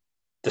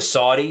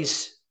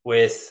Saudis,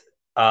 with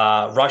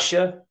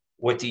Russia,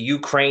 with the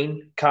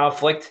Ukraine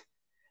conflict.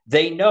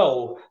 They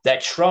know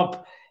that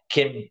Trump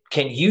can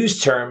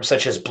use terms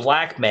such as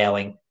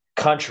blackmailing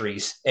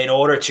countries in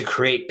order to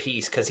create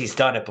peace because he's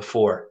done it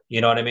before.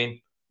 You know what I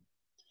mean?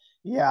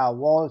 Yeah,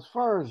 well, as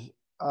far as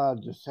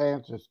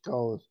DeSantis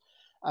goes,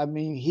 I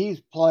mean,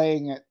 he's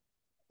playing it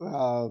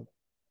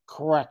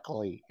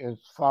correctly as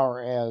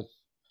far as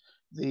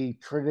the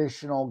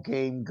traditional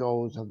game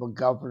goes of a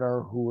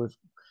governor who is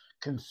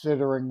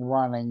considering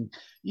running.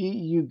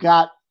 You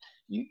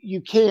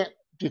can't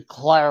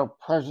declare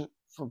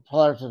for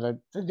president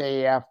the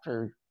day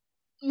after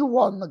you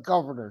won the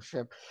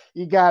governorship.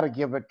 You got to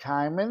give it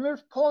time, and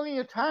there's plenty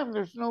of time.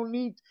 There's no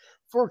need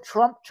for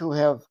Trump to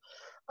have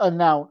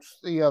announced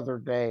the other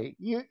day.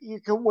 You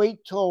can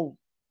wait till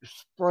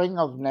spring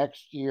of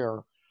next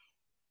year.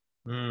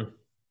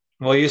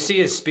 Well, you see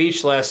his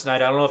speech last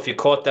night. I don't know if you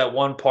caught that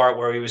one part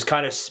where he was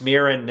kind of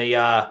smearing the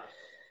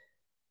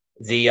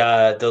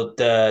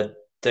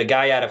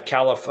guy out of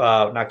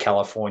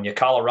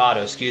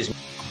Colorado, excuse me.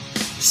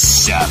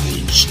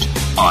 Savaged,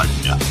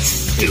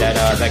 unfiltered.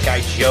 That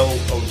guy Joe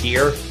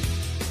O'Deer.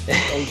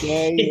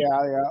 O'Day,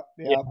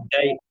 yeah.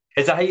 O'Day.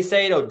 Is that how you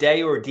say it?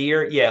 O'Day or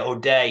Deer? Yeah,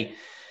 O'Day.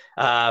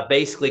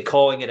 Basically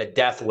calling it a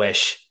death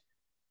wish.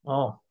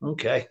 Oh,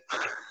 okay.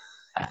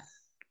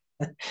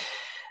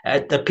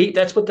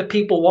 That's what the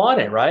people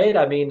wanted, right?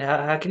 I mean,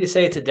 how can you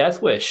say it's a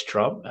death wish,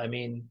 Trump? I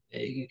mean,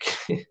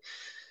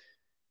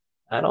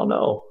 I don't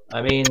know.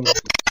 I mean,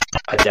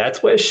 a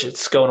death wish,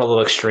 it's going a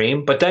little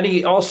extreme. But then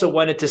he also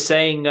went into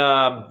saying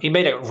he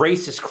made a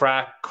racist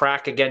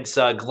crack against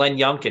Glenn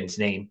Youngkin's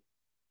name,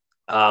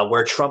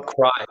 where Trump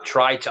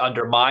tried to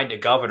undermine the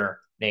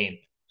governor name.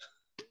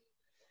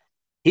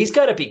 He's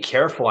got to be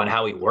careful on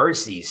how he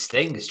words these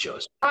things,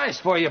 Joseph. Nice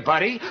for you,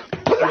 buddy.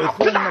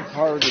 Within the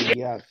party,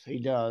 yes, he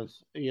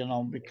does.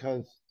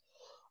 Because,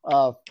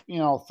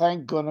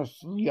 thank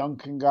goodness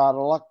Youngkin got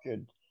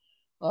elected.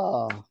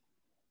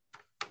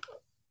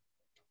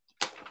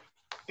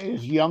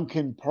 Is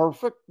Youngkin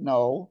perfect?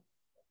 No.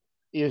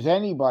 Is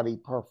anybody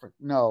perfect?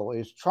 No.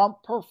 Is Trump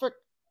perfect?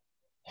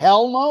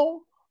 Hell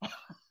no.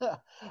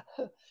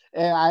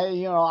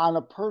 And on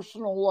a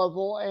personal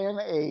level and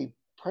a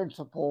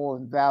principle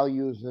and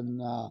values and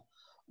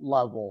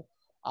level,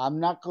 I'm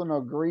not going to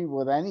agree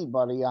with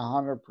anybody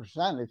 100%.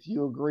 If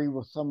you agree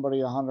with somebody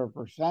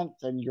 100%,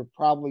 then you're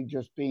probably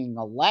just being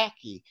a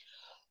lackey,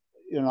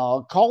 a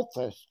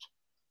cultist.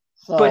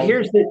 So, but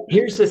here's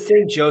the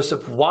thing,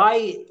 Joseph.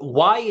 Why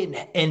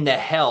in the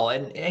hell?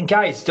 And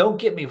guys, don't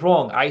get me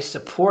wrong. I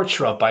support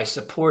Trump. I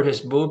support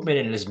his movement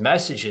and his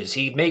messages.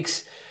 He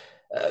makes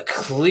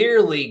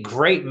clearly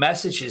great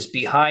messages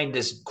behind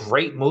this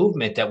great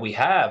movement that we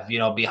have.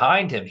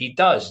 Behind him, he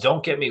does.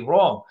 Don't get me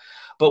wrong.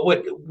 But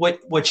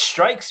what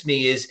strikes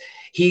me is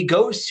he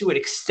goes to an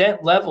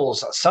extent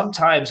levels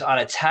sometimes on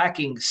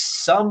attacking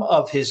some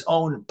of his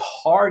own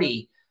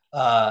party,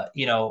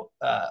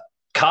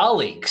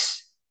 colleagues.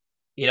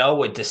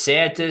 With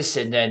DeSantis,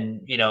 and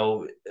then,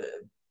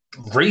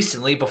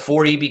 recently,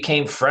 before he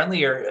became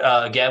friendlier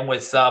again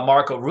with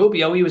Marco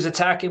Rubio, he was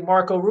attacking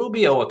Marco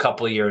Rubio a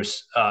couple of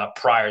years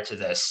prior to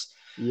this.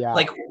 Yeah.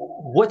 Like,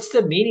 what's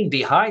the meaning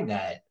behind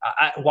that?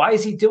 Why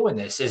is he doing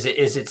this? Is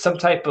it some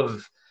type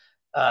of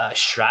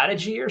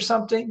strategy or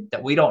something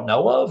that we don't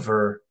know of?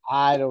 Or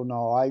I don't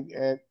know.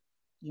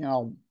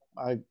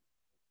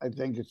 I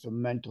think it's a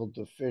mental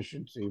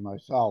deficiency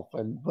myself.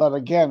 But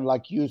again,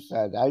 like you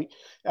said,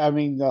 I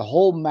mean, the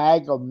whole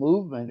MAGA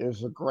movement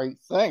is a great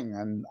thing,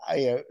 and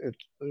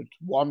it's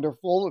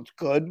wonderful. It's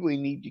good. We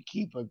need to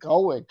keep it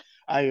going.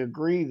 I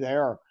agree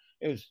there.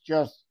 It's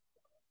just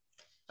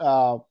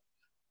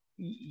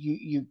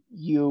you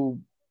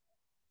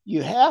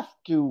have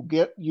to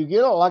get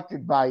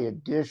elected by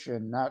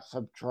addition, not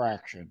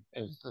subtraction,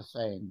 as the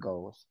saying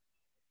goes.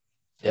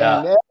 Yeah.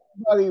 And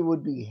everybody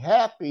would be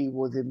happy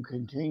with him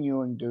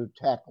continuing to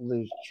attack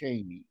Liz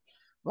Cheney,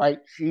 right?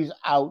 She's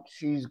out,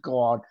 she's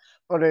gone.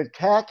 But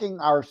attacking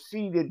our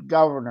seated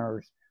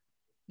governors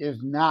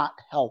is not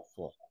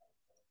helpful.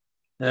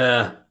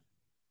 Yeah,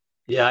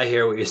 I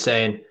hear what you're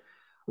saying.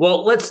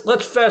 Well, let's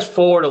fast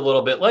forward a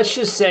little bit. Let's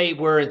just say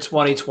we're in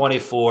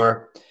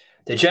 2024.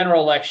 The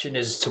general election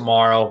is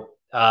tomorrow.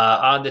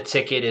 On the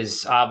ticket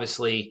is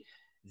obviously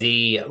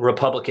the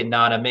Republican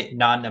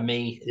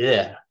nominee.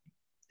 Yeah,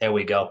 there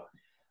we go.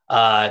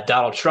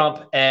 Donald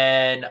Trump,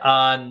 and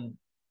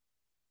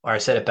I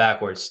said it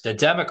backwards. The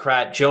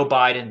Democrat, Joe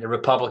Biden, the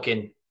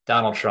Republican,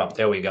 Donald Trump.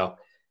 There we go.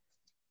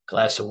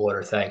 Glass of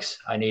water, thanks.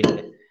 I needed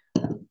it.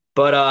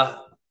 But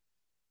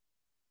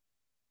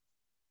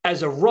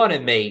as a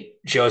running mate,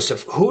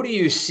 Joseph, who do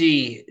you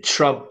see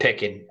Trump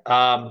picking?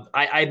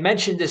 I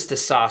mentioned this to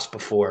Sauce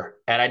before,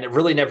 and I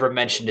really never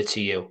mentioned it to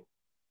you.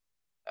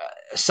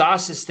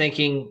 Sauce is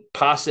thinking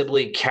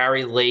possibly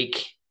Carrie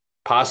Lake,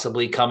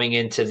 possibly coming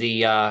into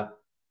the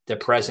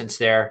presence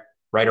there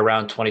right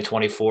around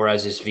 2024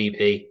 as his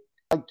VP.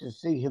 I'd like to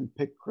see him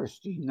pick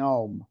Kristi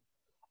Noem.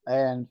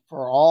 And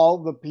for all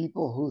the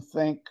people who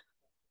think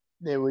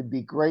it would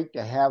be great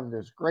to have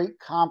this great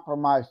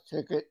compromise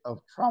ticket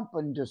of Trump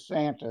and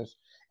DeSantis,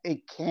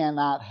 it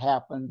cannot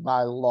happen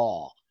by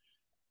law.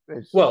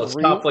 It's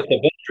conflict of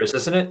interest,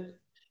 isn't it?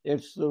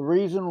 It's the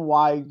reason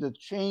why the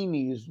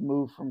Cheneys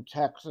moved from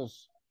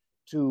Texas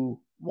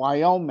to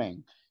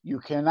Wyoming. You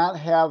cannot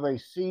have a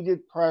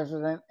seated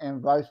president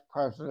and vice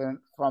president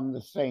from the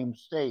same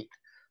state.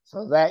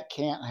 So that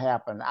can't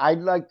happen. I'd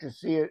like to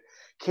see it.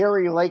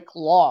 Kari Lake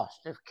lost.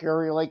 If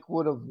Kari Lake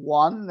would have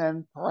won,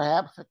 then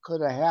perhaps it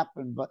could have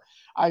happened. But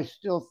I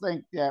still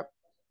think that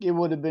it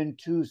would have been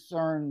too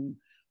soon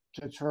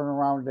to turn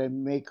around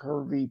and make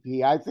her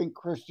VP. I think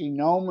Kristi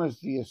Noem is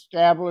the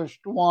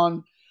established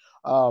one.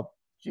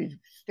 She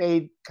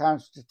stayed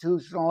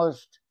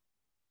constitutionalist.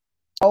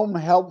 Noem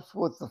helps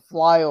with the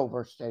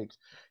flyover states.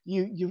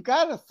 You've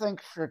got to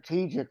think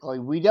strategically.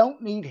 We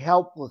don't need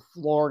help with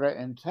Florida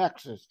and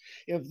Texas.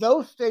 If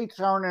those states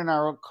aren't in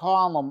our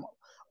column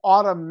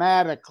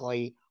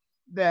automatically,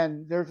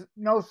 then there's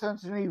no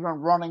sense in even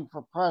running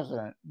for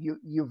president.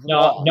 You've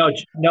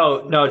lost.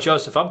 No,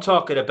 Joseph. I'm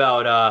talking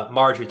about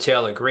Marjorie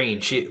Taylor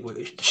Greene. She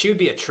would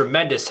be a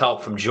tremendous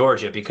help from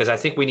Georgia, because I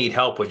think we need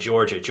help with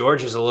Georgia.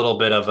 Georgia's a little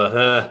bit of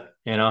a,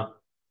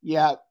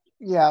 Yeah,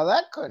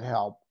 that could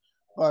help.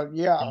 But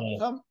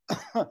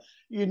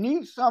you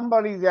need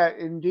somebody that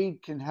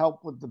indeed can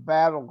help with the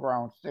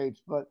battleground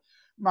states. But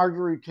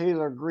Marjorie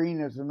Taylor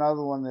Greene is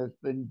another one that's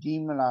been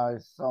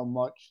demonized so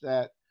much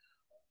that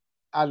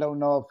I don't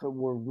know if it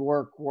would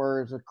work.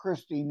 Whereas a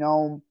Kristi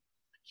Noem,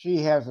 she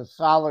has a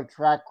solid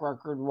track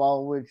record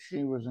while which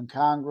she was in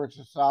Congress,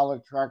 a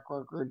solid track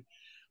record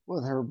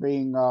with her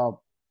being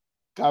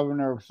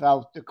governor of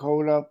South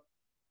Dakota.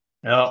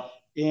 Yeah.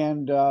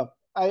 And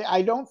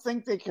I don't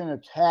think they can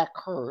attack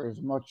her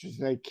as much as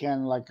they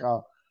can like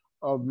a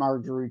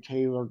Marjorie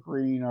Taylor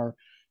Greene, or,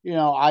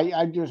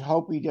 I just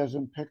hope he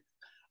doesn't pick.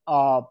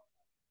 A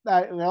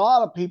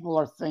lot of people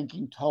are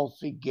thinking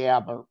Tulsi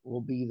Gabbard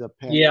will be the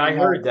pick. Yeah, I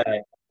heard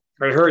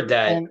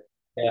that.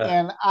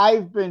 And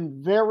I've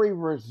been very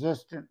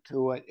resistant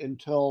to it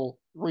until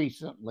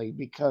recently,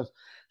 because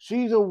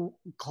she's a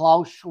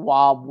Klaus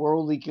Schwab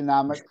World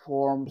Economic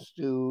Forum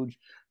stooge.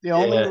 The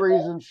only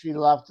reason she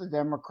left the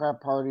Democrat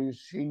Party is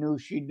she knew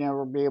she'd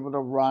never be able to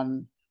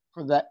run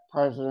for that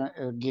president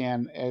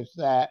again as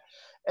that.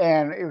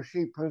 And if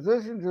she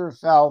positions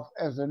herself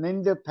as an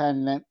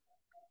independent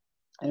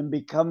and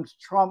becomes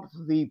Trump's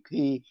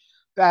VP,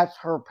 that's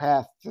her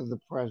path to the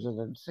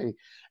presidency.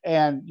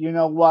 And you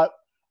know what?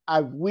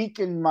 I've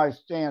weakened my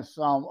stance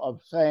some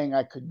of saying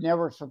I could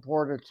never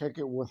support a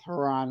ticket with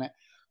her on it,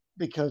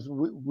 because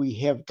we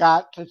have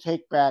got to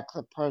take back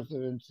the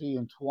presidency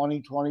in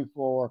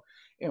 2024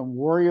 and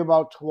worry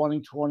about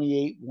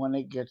 2028 when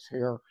it gets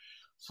here.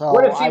 So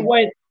what if he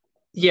went?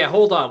 Yeah,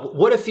 hold on.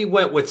 What if he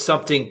went with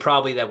something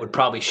that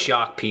would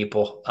shock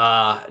people?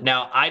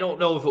 Now, I don't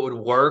know if it would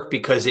work,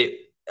 because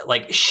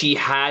she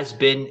has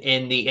been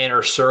in the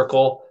inner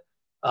circle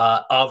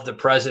of the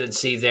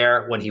presidency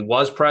there when he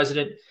was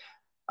president.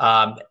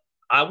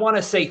 I want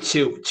to say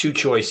two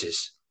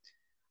choices.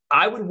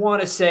 I would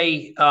want to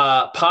say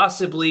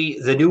possibly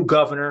the new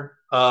governor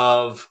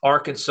of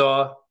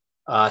Arkansas,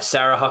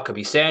 Sarah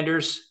Huckabee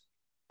Sanders.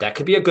 That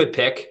could be a good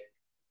pick.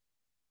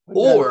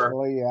 Or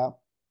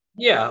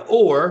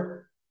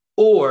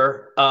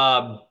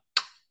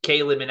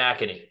Kayleigh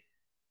McEnany.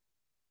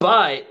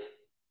 But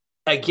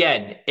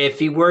again, if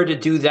he were to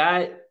do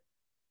that,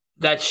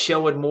 that's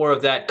showing more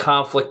of that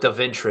conflict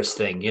of interest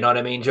thing. You know what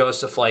I mean,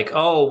 Joseph? Like,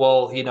 oh,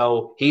 well,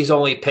 he's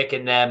only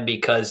picking them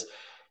because,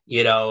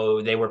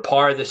 they were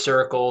part of the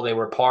circle, they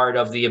were part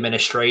of the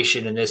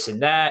administration and this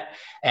and that.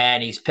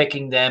 And he's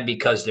picking them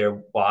because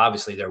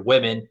obviously they're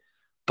women,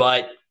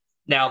 but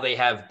now they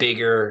have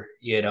bigger,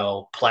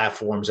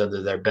 platforms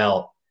under their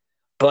belt.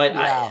 But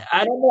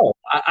I don't know.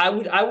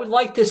 I would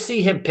like to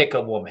see him pick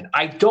a woman.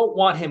 I don't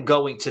want him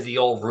going to the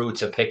old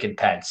roots of picking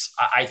Pence.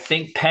 I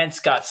think Pence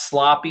got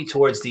sloppy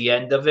towards the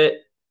end of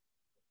it,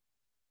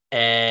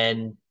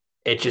 and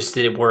it just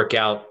didn't work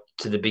out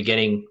to the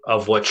beginning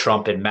of what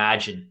Trump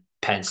imagined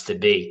Pence to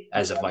be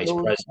as a vice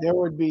president. There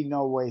would be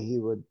no way he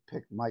would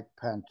pick Mike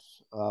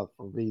Pence for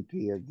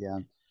VP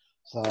again.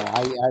 So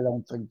I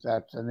don't think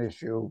that's an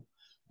issue.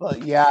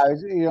 But yeah,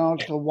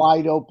 it's a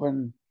wide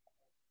open.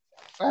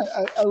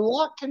 A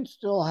lot can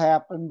still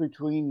happen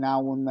between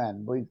now and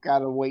then. We've got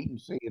to wait and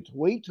see. It's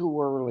way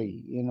too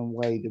early in a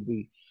way to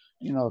be,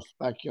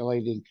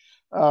 speculating.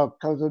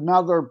 Because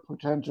another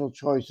potential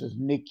choice is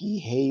Nikki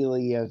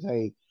Haley as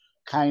a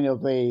kind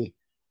of a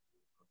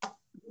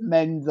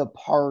mend the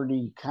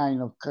party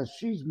because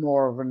she's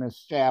more of an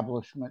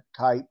establishment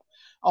type.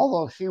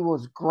 Although she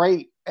was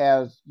great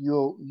as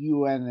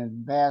UN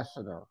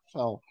ambassador.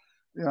 So,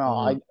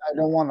 I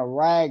don't want to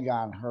rag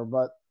on her,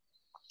 but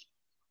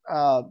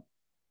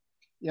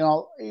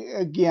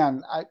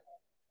again,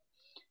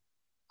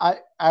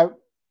 I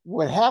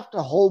would have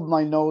to hold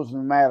my nose no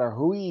matter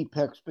who he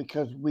picks,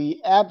 because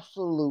we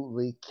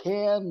absolutely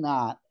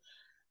cannot,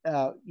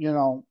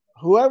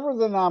 whoever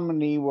the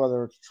nominee,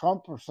 whether it's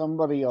Trump or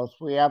somebody else,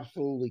 we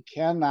absolutely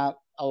cannot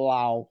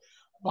allow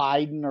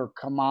Biden or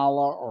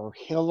Kamala or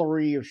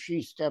Hillary, if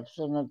she steps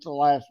in at the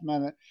last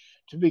minute,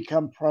 to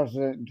become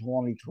president in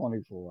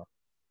 2024.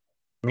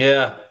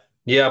 Yeah.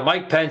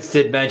 Mike Pence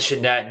did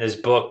mention that in his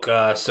book,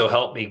 So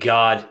Help Me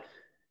God.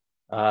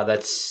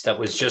 That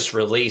was just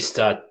released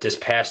this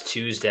past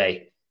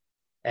Tuesday.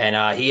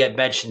 And he had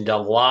mentioned a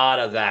lot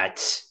of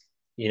that,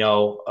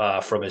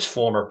 from his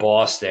former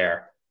boss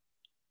there.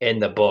 in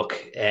the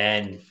book,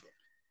 and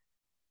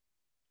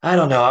I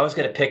don't know. I was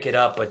going to pick it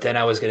up, but then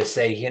I was going to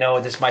say,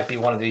 this might be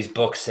one of these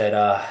books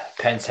that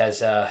Pence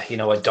has, a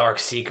dark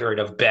secret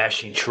of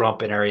bashing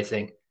Trump and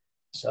everything.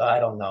 So I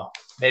don't know.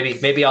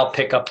 Maybe I'll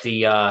pick up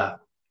the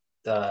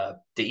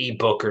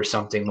ebook or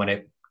something when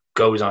it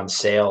goes on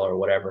sale or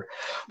whatever.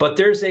 But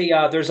there's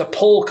a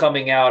poll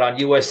coming out on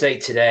USA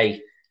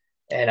Today,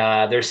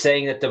 and they're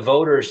saying that the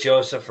voters,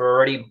 Joseph,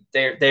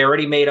 they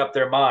already made up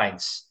their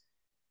minds.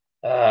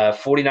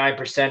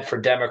 49% for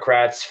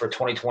Democrats for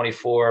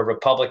 2024,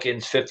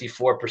 Republicans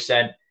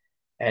 54%,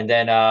 and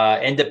then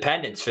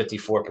independents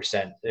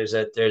 54%. There's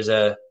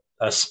a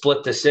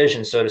split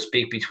decision, so to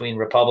speak, between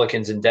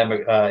Republicans and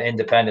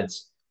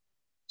independents.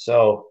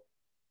 So,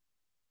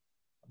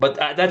 but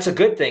that's a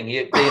good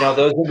thing.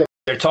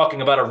 They're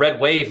talking about a red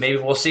wave. Maybe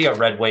we'll see a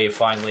red wave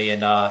finally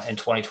in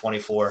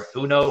 2024.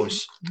 Who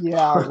knows?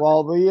 Yeah,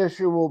 well, the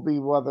issue will be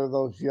whether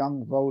those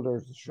young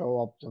voters show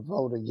up to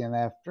vote again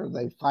after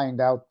they find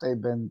out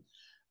they've been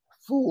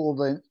fooled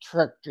and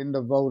tricked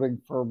into voting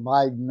for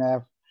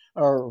Biden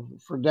or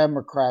for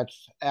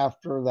Democrats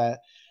after that.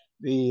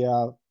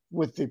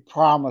 With the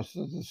promise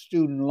of the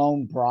student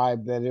loan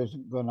bribe that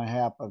isn't going to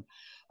happen.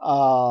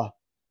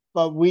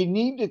 But we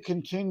need to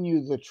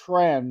continue the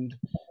trend,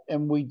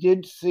 and we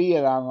did see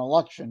it on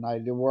election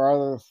night. There were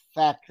other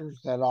factors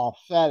that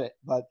offset it,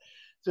 but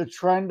the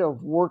trend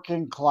of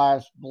working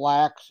class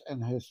blacks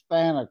and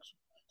Hispanics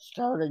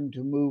starting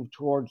to move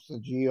towards the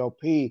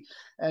GOP,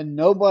 and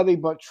nobody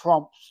but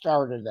Trump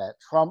started that.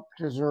 Trump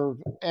deserves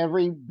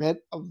every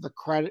bit of the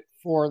credit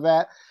for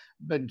that.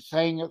 Been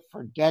saying it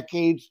for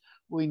decades.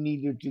 We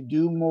needed to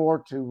do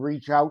more to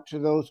reach out to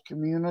those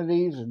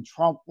communities, and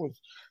Trump was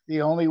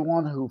the only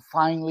one who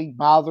finally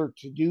bothered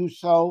to do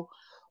so.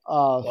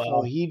 Wow.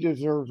 So he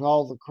deserves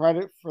all the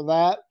credit for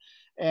that,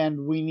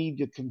 and we need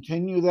to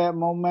continue that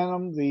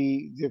momentum.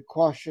 The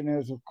question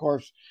is, of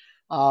course,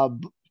 2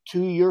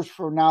 years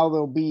from now,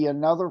 there'll be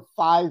another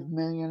 5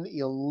 million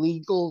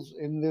illegals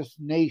in this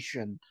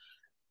nation,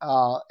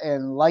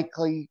 and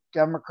likely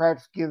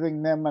Democrats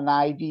giving them an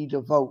ID to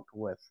vote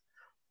with.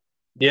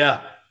 Yeah.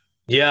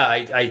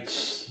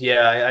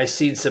 I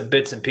seen some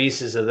bits and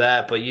pieces of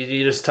that, but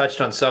you just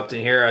touched on something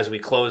here as we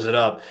close it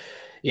up.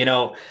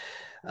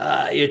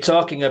 You're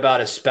talking about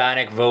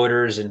Hispanic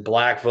voters and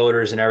black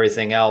voters and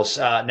everything else.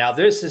 Now,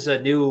 this is a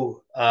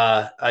new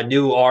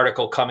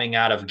article coming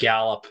out of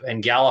Gallup,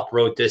 and Gallup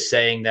wrote this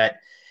saying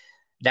that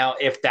now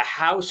if the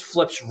House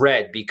flips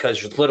red,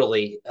 because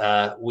literally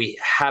we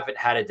haven't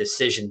had a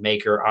decision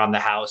maker on the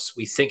House,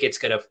 we think it's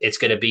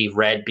gonna be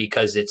red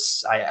because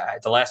it's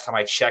the last time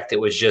I checked it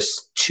was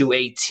just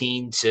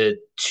 218 to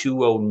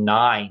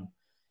 209.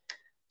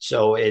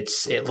 So it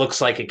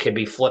looks like it could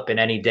be flipping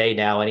any day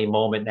now, any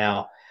moment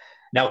now.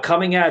 Now,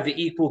 coming out of the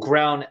Equal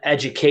Ground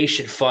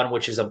Education Fund,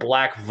 which is a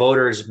Black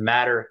Voters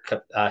Matter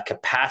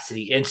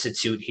Capacity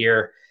Institute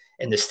here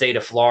in the state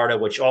of Florida,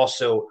 which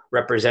also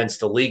represents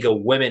the League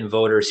of Women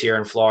Voters here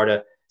in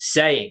Florida,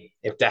 saying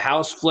if the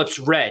House flips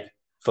red,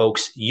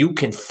 folks, you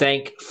can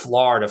thank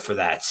Florida for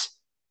that.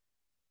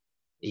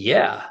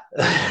 Yeah.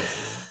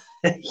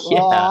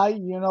 Well,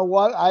 you know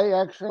what?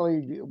 I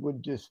actually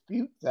would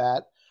dispute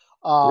that.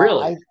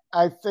 Really?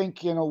 I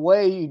think in a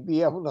way you'd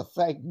be able to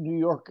thank New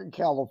York and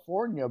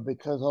California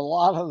because a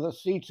lot of the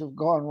seats have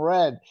gone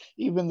red.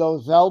 Even though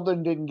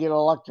Zeldin didn't get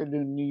elected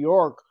in New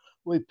York,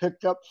 we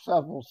picked up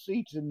several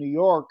seats in New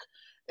York.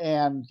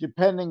 And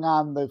depending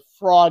on the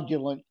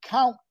fraudulent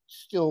count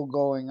still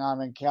going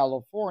on in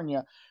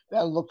California,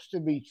 that looks to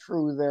be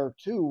true there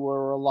too,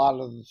 where a lot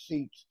of the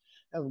seats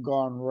have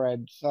gone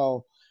red.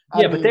 So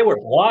but they were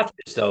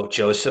blotches though,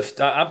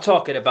 Joseph. I'm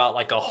talking about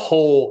like a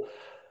whole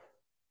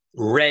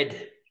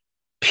red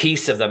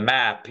piece of the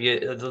map.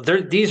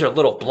 These are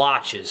little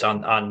blotches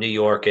on New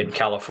York and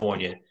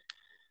California.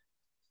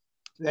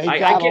 They've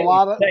got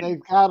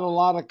a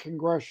lot of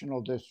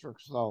congressional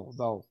districts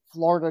though.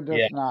 Florida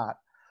does not.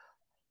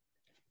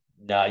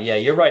 No, yeah,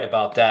 you're right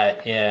about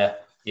that. Yeah.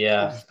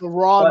 It's the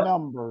raw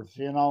numbers,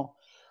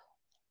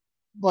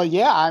 But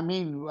yeah, I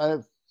mean,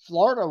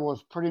 Florida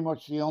was pretty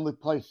much the only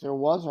place there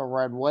was a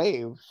red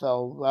wave.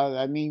 So,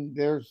 I mean,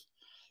 there's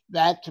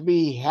that to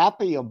be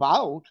happy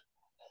about.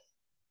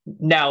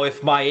 Now,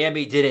 if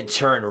Miami didn't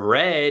turn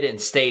red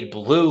and stayed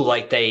blue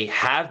like they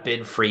have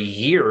been for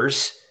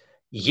years,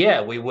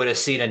 yeah, we would have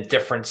seen a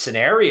different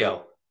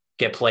scenario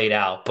get played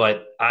out.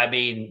 But, I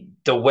mean,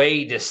 the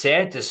way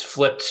DeSantis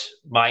flipped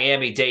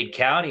Miami-Dade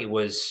County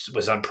was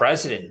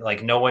unprecedented.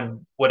 Like, no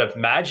one would have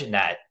imagined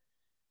that.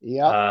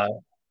 Yeah.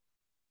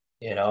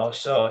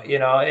 So,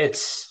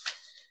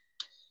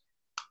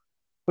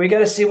 we got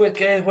to see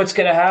what's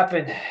going to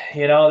happen.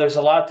 There's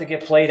a lot to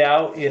get played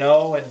out,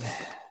 and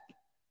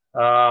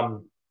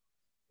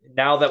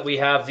now that we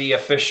have the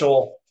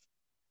official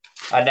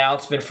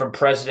announcement from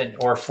President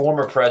or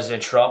former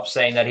President Trump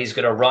saying that he's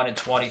going to run in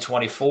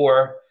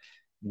 2024,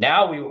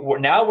 now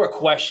we're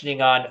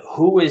questioning on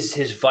who is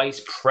his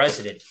vice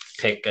president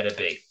pick going to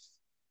be.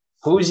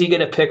 Who is he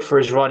going to pick for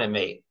his running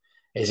mate?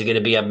 Is it going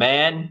to be a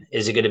man?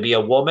 Is it going to be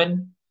a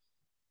woman?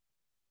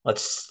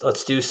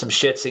 Let's do some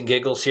shits and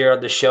giggles here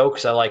on the show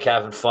because I like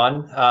having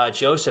fun.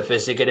 Joseph,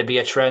 is it going to be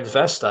a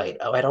transvestite?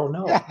 Oh, I don't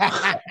know.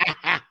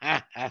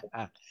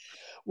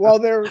 Well,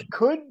 there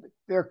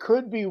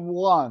could be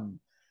one.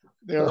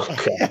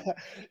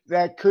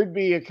 That could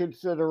be a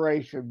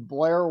consideration.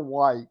 Blair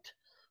White.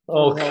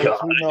 Oh, God.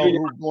 Who know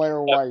who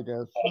Blair White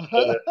is?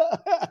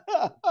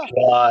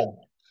 God.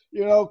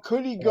 You know,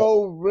 could he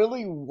go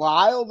really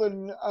wild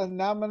and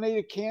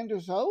nominate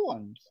Candace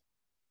Owens?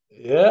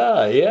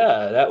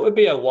 Yeah, that would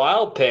be a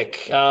wild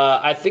pick.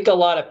 I think a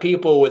lot of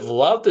people would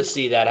love to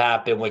see that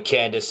happen with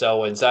Candace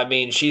Owens. I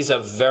mean, she's a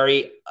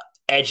very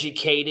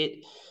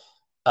educated,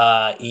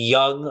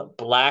 young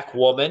Black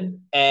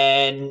woman,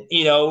 and,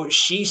 you know,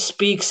 she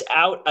speaks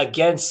out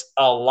against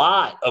a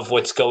lot of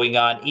what's going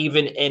on,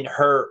 even in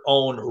her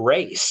own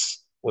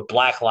race with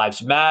Black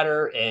Lives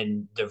Matter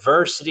and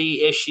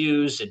diversity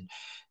issues and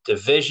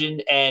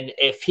division. And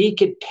if he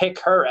could pick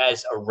her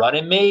as a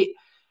running mate,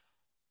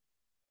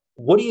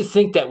 what do you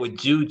think that would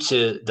do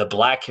to the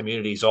Black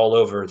communities all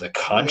over the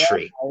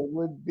country? Yeah, it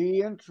would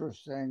be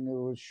interesting. It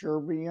would sure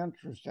be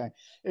interesting.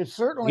 It's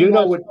certainly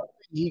not something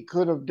he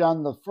could have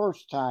done the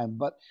first time,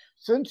 but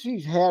since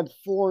he's had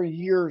 4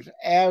 years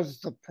as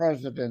the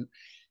president,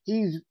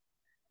 he's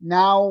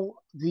now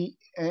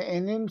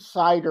an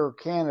insider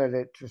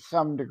candidate to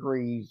some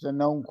degrees, a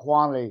known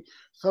quantity.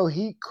 So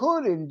he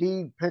could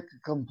indeed pick a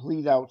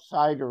complete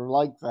outsider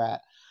like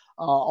that.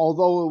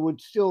 Although it would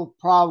still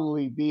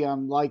probably be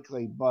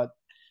unlikely, but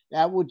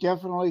that would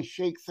definitely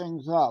shake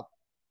things up.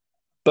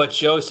 But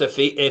Joseph,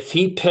 if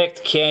he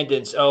picked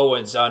Candace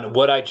Owens on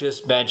what I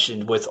just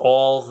mentioned with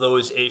all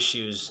those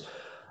issues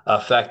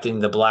affecting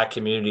the Black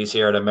communities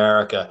here in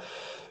America,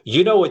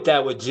 you know what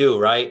that would do,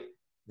 right?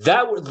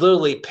 That would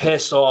literally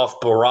piss off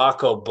Barack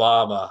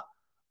Obama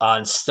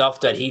on stuff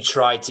that he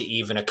tried to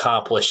even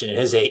accomplish in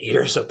his 8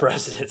 years of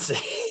presidency.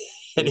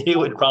 And he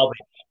would probably,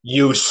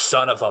 you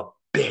son of a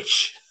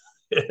bitch.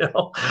 You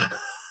know,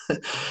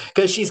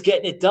 because she's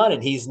getting it done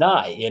and he's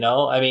not, you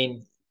know, I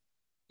mean,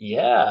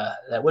 yeah,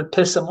 that would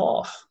piss him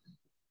off.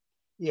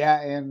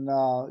 Yeah. And,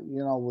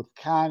 you know, with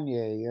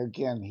Kanye,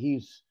 again,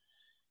 he's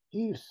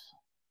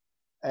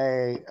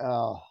an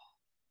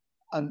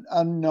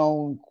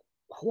unknown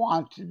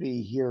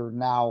quantity here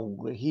now.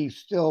 He's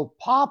still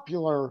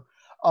popular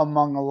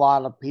among a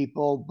lot of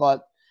people,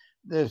 but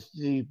there's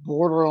the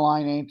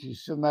borderline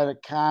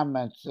anti-Semitic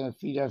comments. And if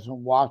he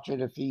doesn't watch it,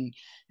 if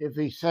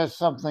he says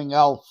something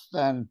else,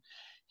 then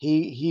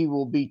he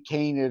will be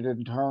tainted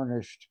and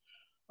tarnished.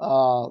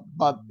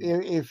 But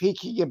if he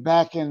can get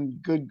back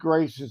in good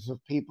graces of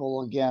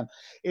people again,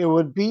 it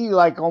would be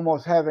like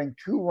almost having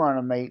two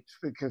running mates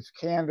because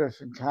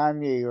Candace and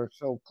Kanye are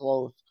so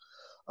close.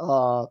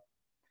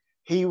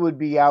 He would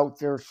be out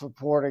there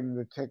supporting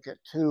the ticket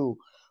too,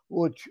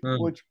 which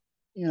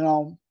you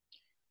know.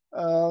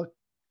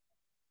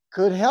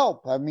 Could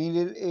help. I mean,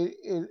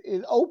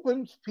 it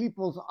opens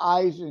people's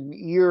eyes and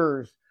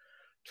ears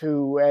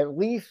to at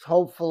least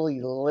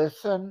hopefully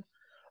listen.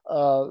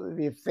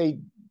 If they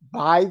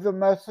buy the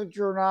message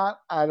or not,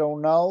 I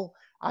don't know.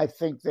 I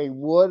think they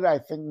would. I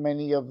think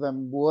many of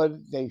them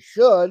would. They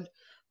should,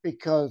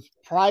 because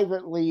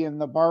privately in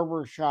the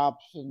barber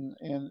shops and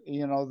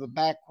you know, the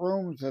back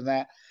rooms and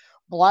that,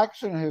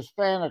 Blacks and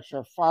Hispanics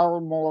are far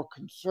more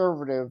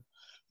conservative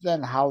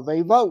than how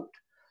they vote.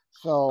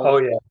 So, oh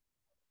yeah.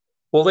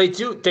 Well, they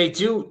do paint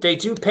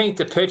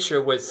the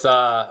picture with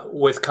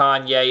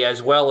Kanye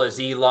as well as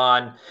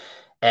Elon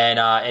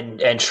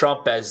and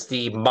Trump as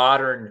the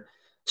modern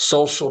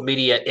social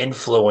media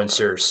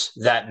influencers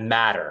that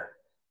matter,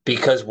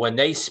 because when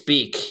they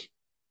speak,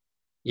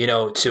 you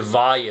know, to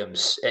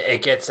volumes,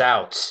 it gets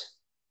out.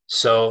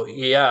 So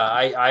yeah,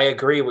 I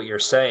agree what you're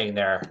saying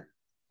there.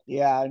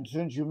 Yeah, and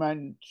since you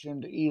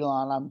mentioned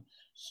Elon, I'm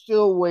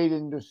still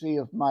waiting to see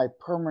if my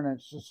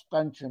permanent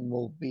suspension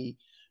will be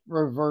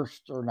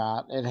reversed or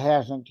not. It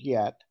hasn't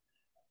yet.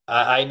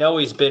 I know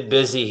he's been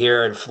busy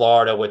here in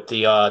Florida with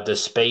the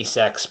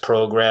SpaceX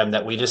program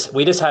that we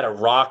just had a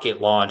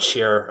rocket launch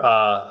here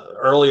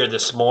earlier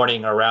this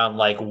morning around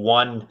like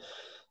 2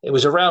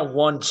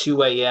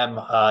 a.m.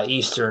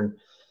 Eastern,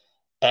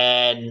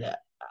 and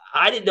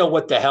I didn't know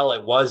what the hell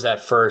it was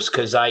at first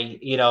because I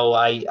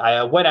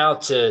went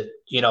out to,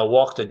 you know,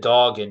 walk the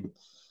dog and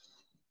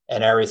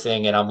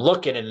everything, and I'm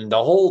looking, and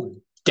the whole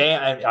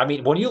damn, I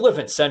mean, when you live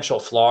in Central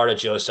Florida,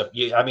 Joseph,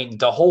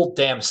 the whole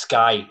damn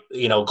sky,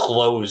 you know,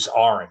 glows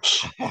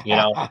orange, you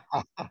know,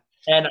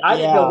 and I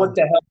didn't know what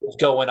the hell was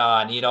going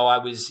on. You know, I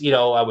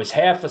was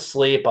half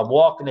asleep. I'm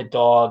walking the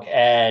dog,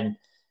 and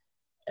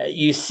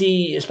you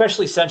see,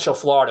 especially Central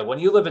Florida, when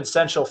you live in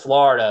Central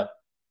Florida,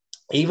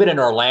 even in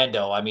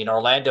Orlando, I mean,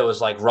 Orlando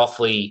is like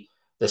roughly,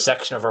 the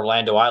section of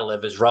Orlando I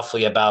live is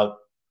roughly about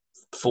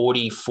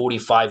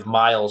 45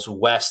 miles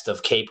west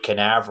of Cape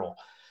Canaveral.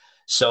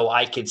 So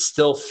I could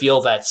still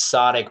feel that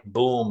sonic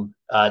boom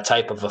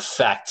type of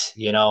effect,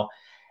 you know,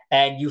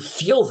 and you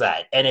feel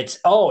that, and it's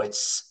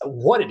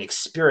what an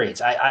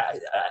experience.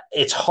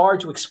 It's hard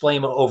to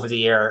explain over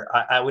the air.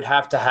 I would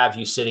have to have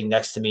you sitting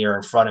next to me or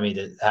in front of me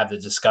to have the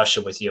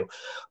discussion with you,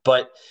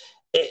 but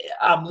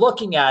I'm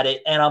looking at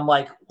it and I'm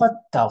like, what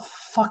the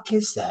fuck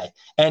is that?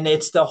 And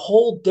it's the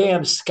whole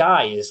damn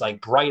sky is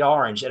like bright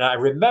orange. And I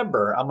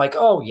remember, I'm like,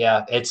 oh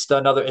yeah, it's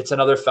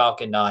another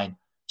Falcon 9.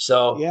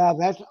 So yeah,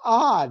 that's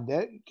odd.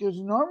 Because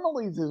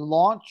normally the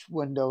launch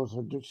windows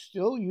are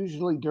still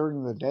usually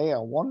during the day.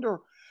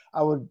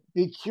 I would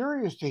be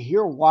curious to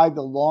hear why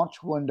the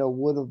launch window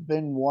would have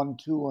been 1,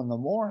 2 in the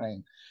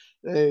morning.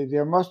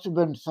 There must have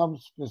been some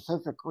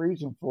specific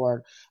reason for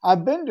it.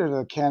 I've been to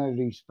the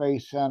Kennedy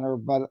Space Center,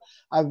 but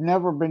I've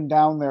never been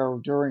down there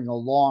during a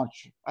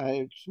launch.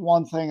 It's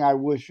one thing I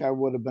wish I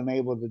would have been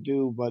able to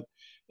do, but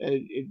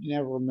it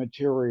never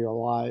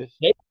materialized.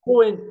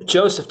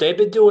 Joseph, they've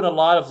been doing a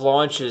lot of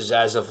launches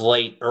as of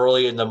late,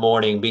 early in the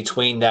morning,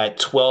 between that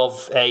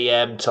 12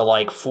 a.m. to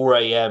like 4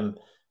 a.m.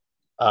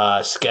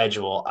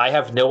 Schedule. I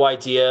have no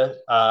idea.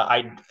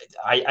 I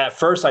at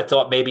first I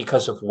thought maybe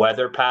because of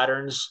weather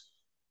patterns,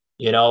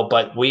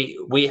 but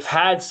we've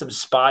had some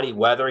spotty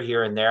weather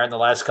here and there in the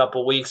last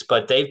couple of weeks,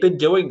 but they've been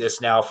doing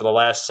this now for the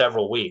last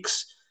several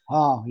weeks.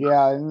 Oh,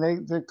 yeah,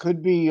 and there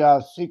could be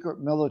secret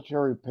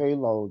military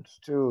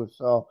payloads too.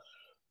 So,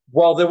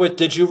 well,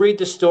 did you read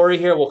the story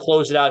here? We'll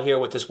close it out here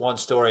with this one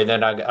story,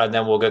 and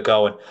then we'll get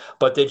going.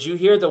 But did you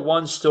hear the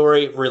one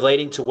story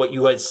relating to what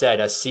you had said,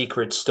 a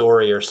secret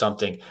story or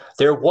something?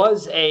 There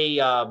was a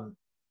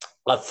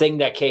thing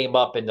that came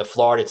up in the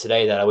Florida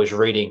Today that I was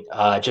reading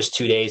just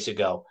 2 days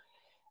ago,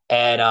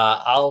 and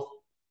I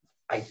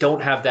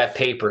don't have that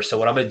paper. So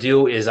what I'm going to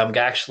do is I'm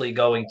actually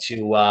going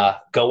to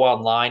go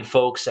online,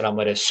 folks, and I'm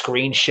going to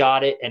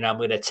screenshot it, and I'm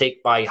going to take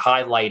my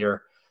highlighter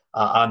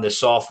on the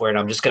software, and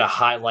I'm just going to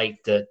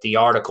highlight the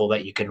article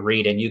that you can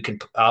read,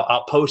 and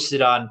I'll post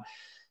it on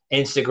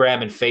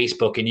Instagram and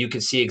Facebook, and you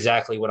can see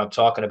exactly what I'm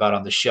talking about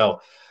on the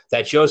show.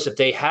 That, Joseph,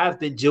 they have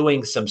been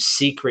doing some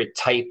secret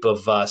type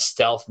of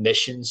stealth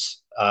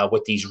missions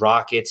with these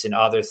rockets and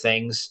other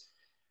things,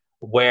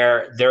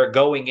 where they're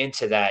going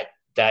into that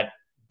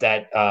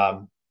type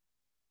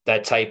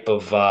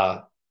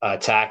of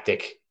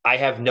tactic. I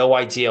have no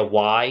idea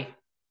why,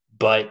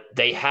 but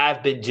they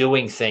have been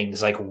doing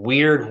things like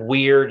weird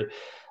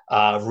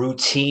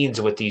routines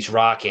with these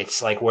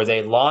rockets, like where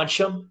they launch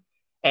them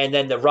and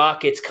then the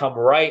rockets come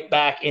right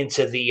back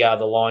into the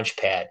launch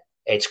pad.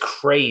 It's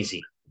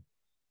crazy.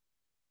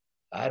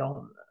 I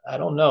don't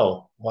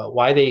know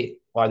why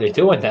they're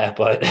doing that,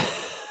 but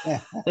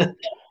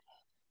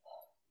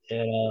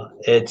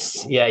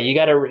it's you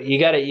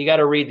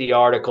gotta read the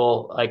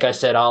article. Like I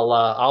said,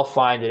 I'll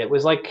find it. It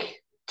was like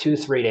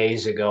 2-3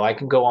 days ago. I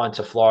can go on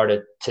to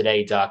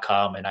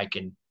FloridaToday.com and I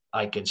can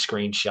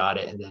screenshot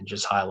it and then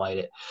just highlight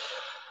it.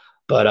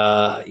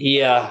 But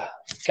yeah,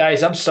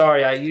 guys, I'm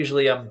sorry.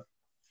 I'm a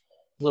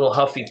little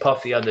huffy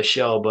puffy on the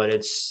show, but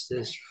it's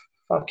this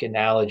fucking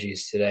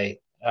allergies today.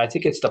 I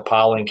think it's the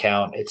pollen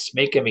count. It's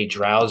making me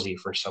drowsy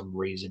for some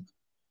reason.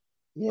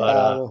 Yeah,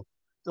 but,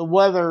 the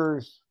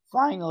weather's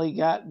finally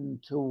gotten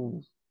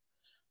to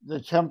the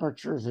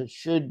temperatures it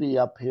should be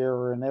up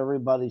here, and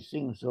everybody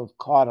seems to have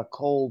caught a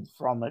cold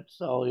from it.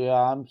 So yeah,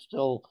 I'm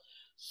still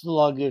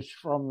sluggish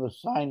from the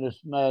sinus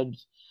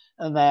meds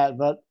and that.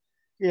 But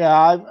yeah,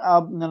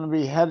 I'm going to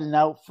be heading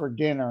out for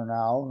dinner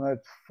now.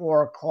 It's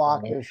 4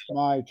 o'clock-ish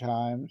my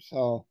time,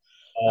 so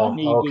I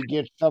need to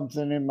get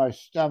something in my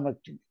stomach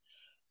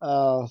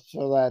so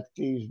that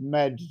these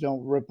meds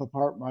don't rip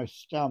apart my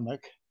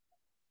stomach.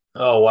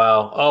 Oh,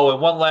 wow. Oh,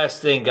 and one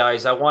last thing,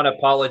 guys. I want to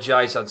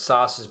apologize on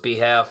Sauce's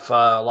behalf.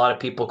 A lot of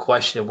people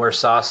questioning where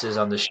Sauce is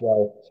on the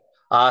show.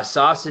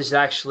 Sauce is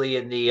actually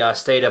in the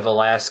state of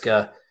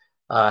Alaska.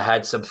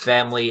 Had some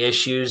family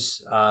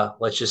issues.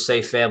 Let's just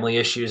say family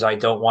issues. I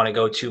don't want to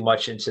go too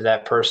much into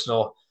that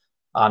personal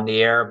on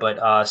the air,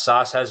 but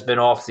Sauce has been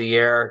off the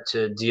air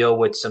to deal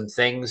with some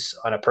things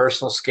on a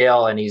personal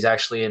scale, and he's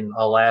actually in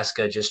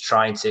Alaska just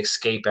trying to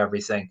escape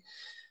everything.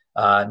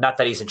 Not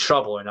that he's in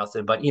trouble or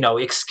nothing, but,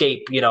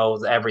 escape,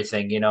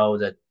 everything,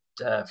 the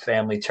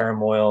family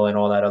turmoil and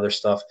all that other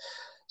stuff.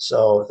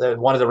 So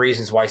one of the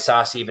reasons why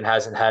Sauce even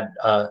hasn't had,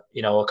 a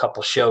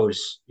couple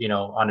shows,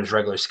 on his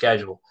regular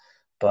schedule.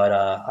 But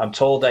I'm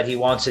told that he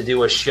wants to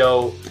do a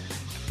show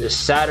this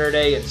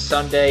Saturday and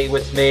Sunday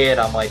with me. And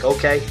I'm like,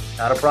 okay,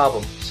 not a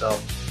problem. So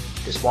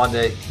just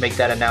wanted to make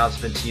that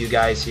announcement to you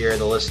guys here,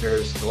 the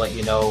listeners, to let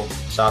you know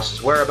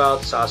Sauce's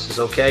whereabouts. Sauce is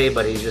okay,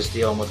 but he's just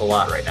dealing with a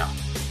lot right now.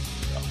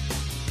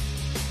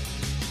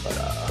 But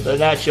other than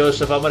that,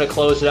 Joseph, I'm going to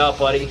close it out,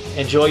 buddy.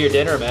 Enjoy your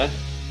dinner, man.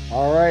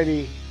 All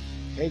righty.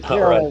 Take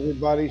care,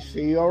 everybody.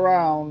 See you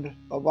around.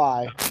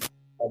 Bye-bye.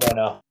 Bye-bye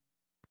now.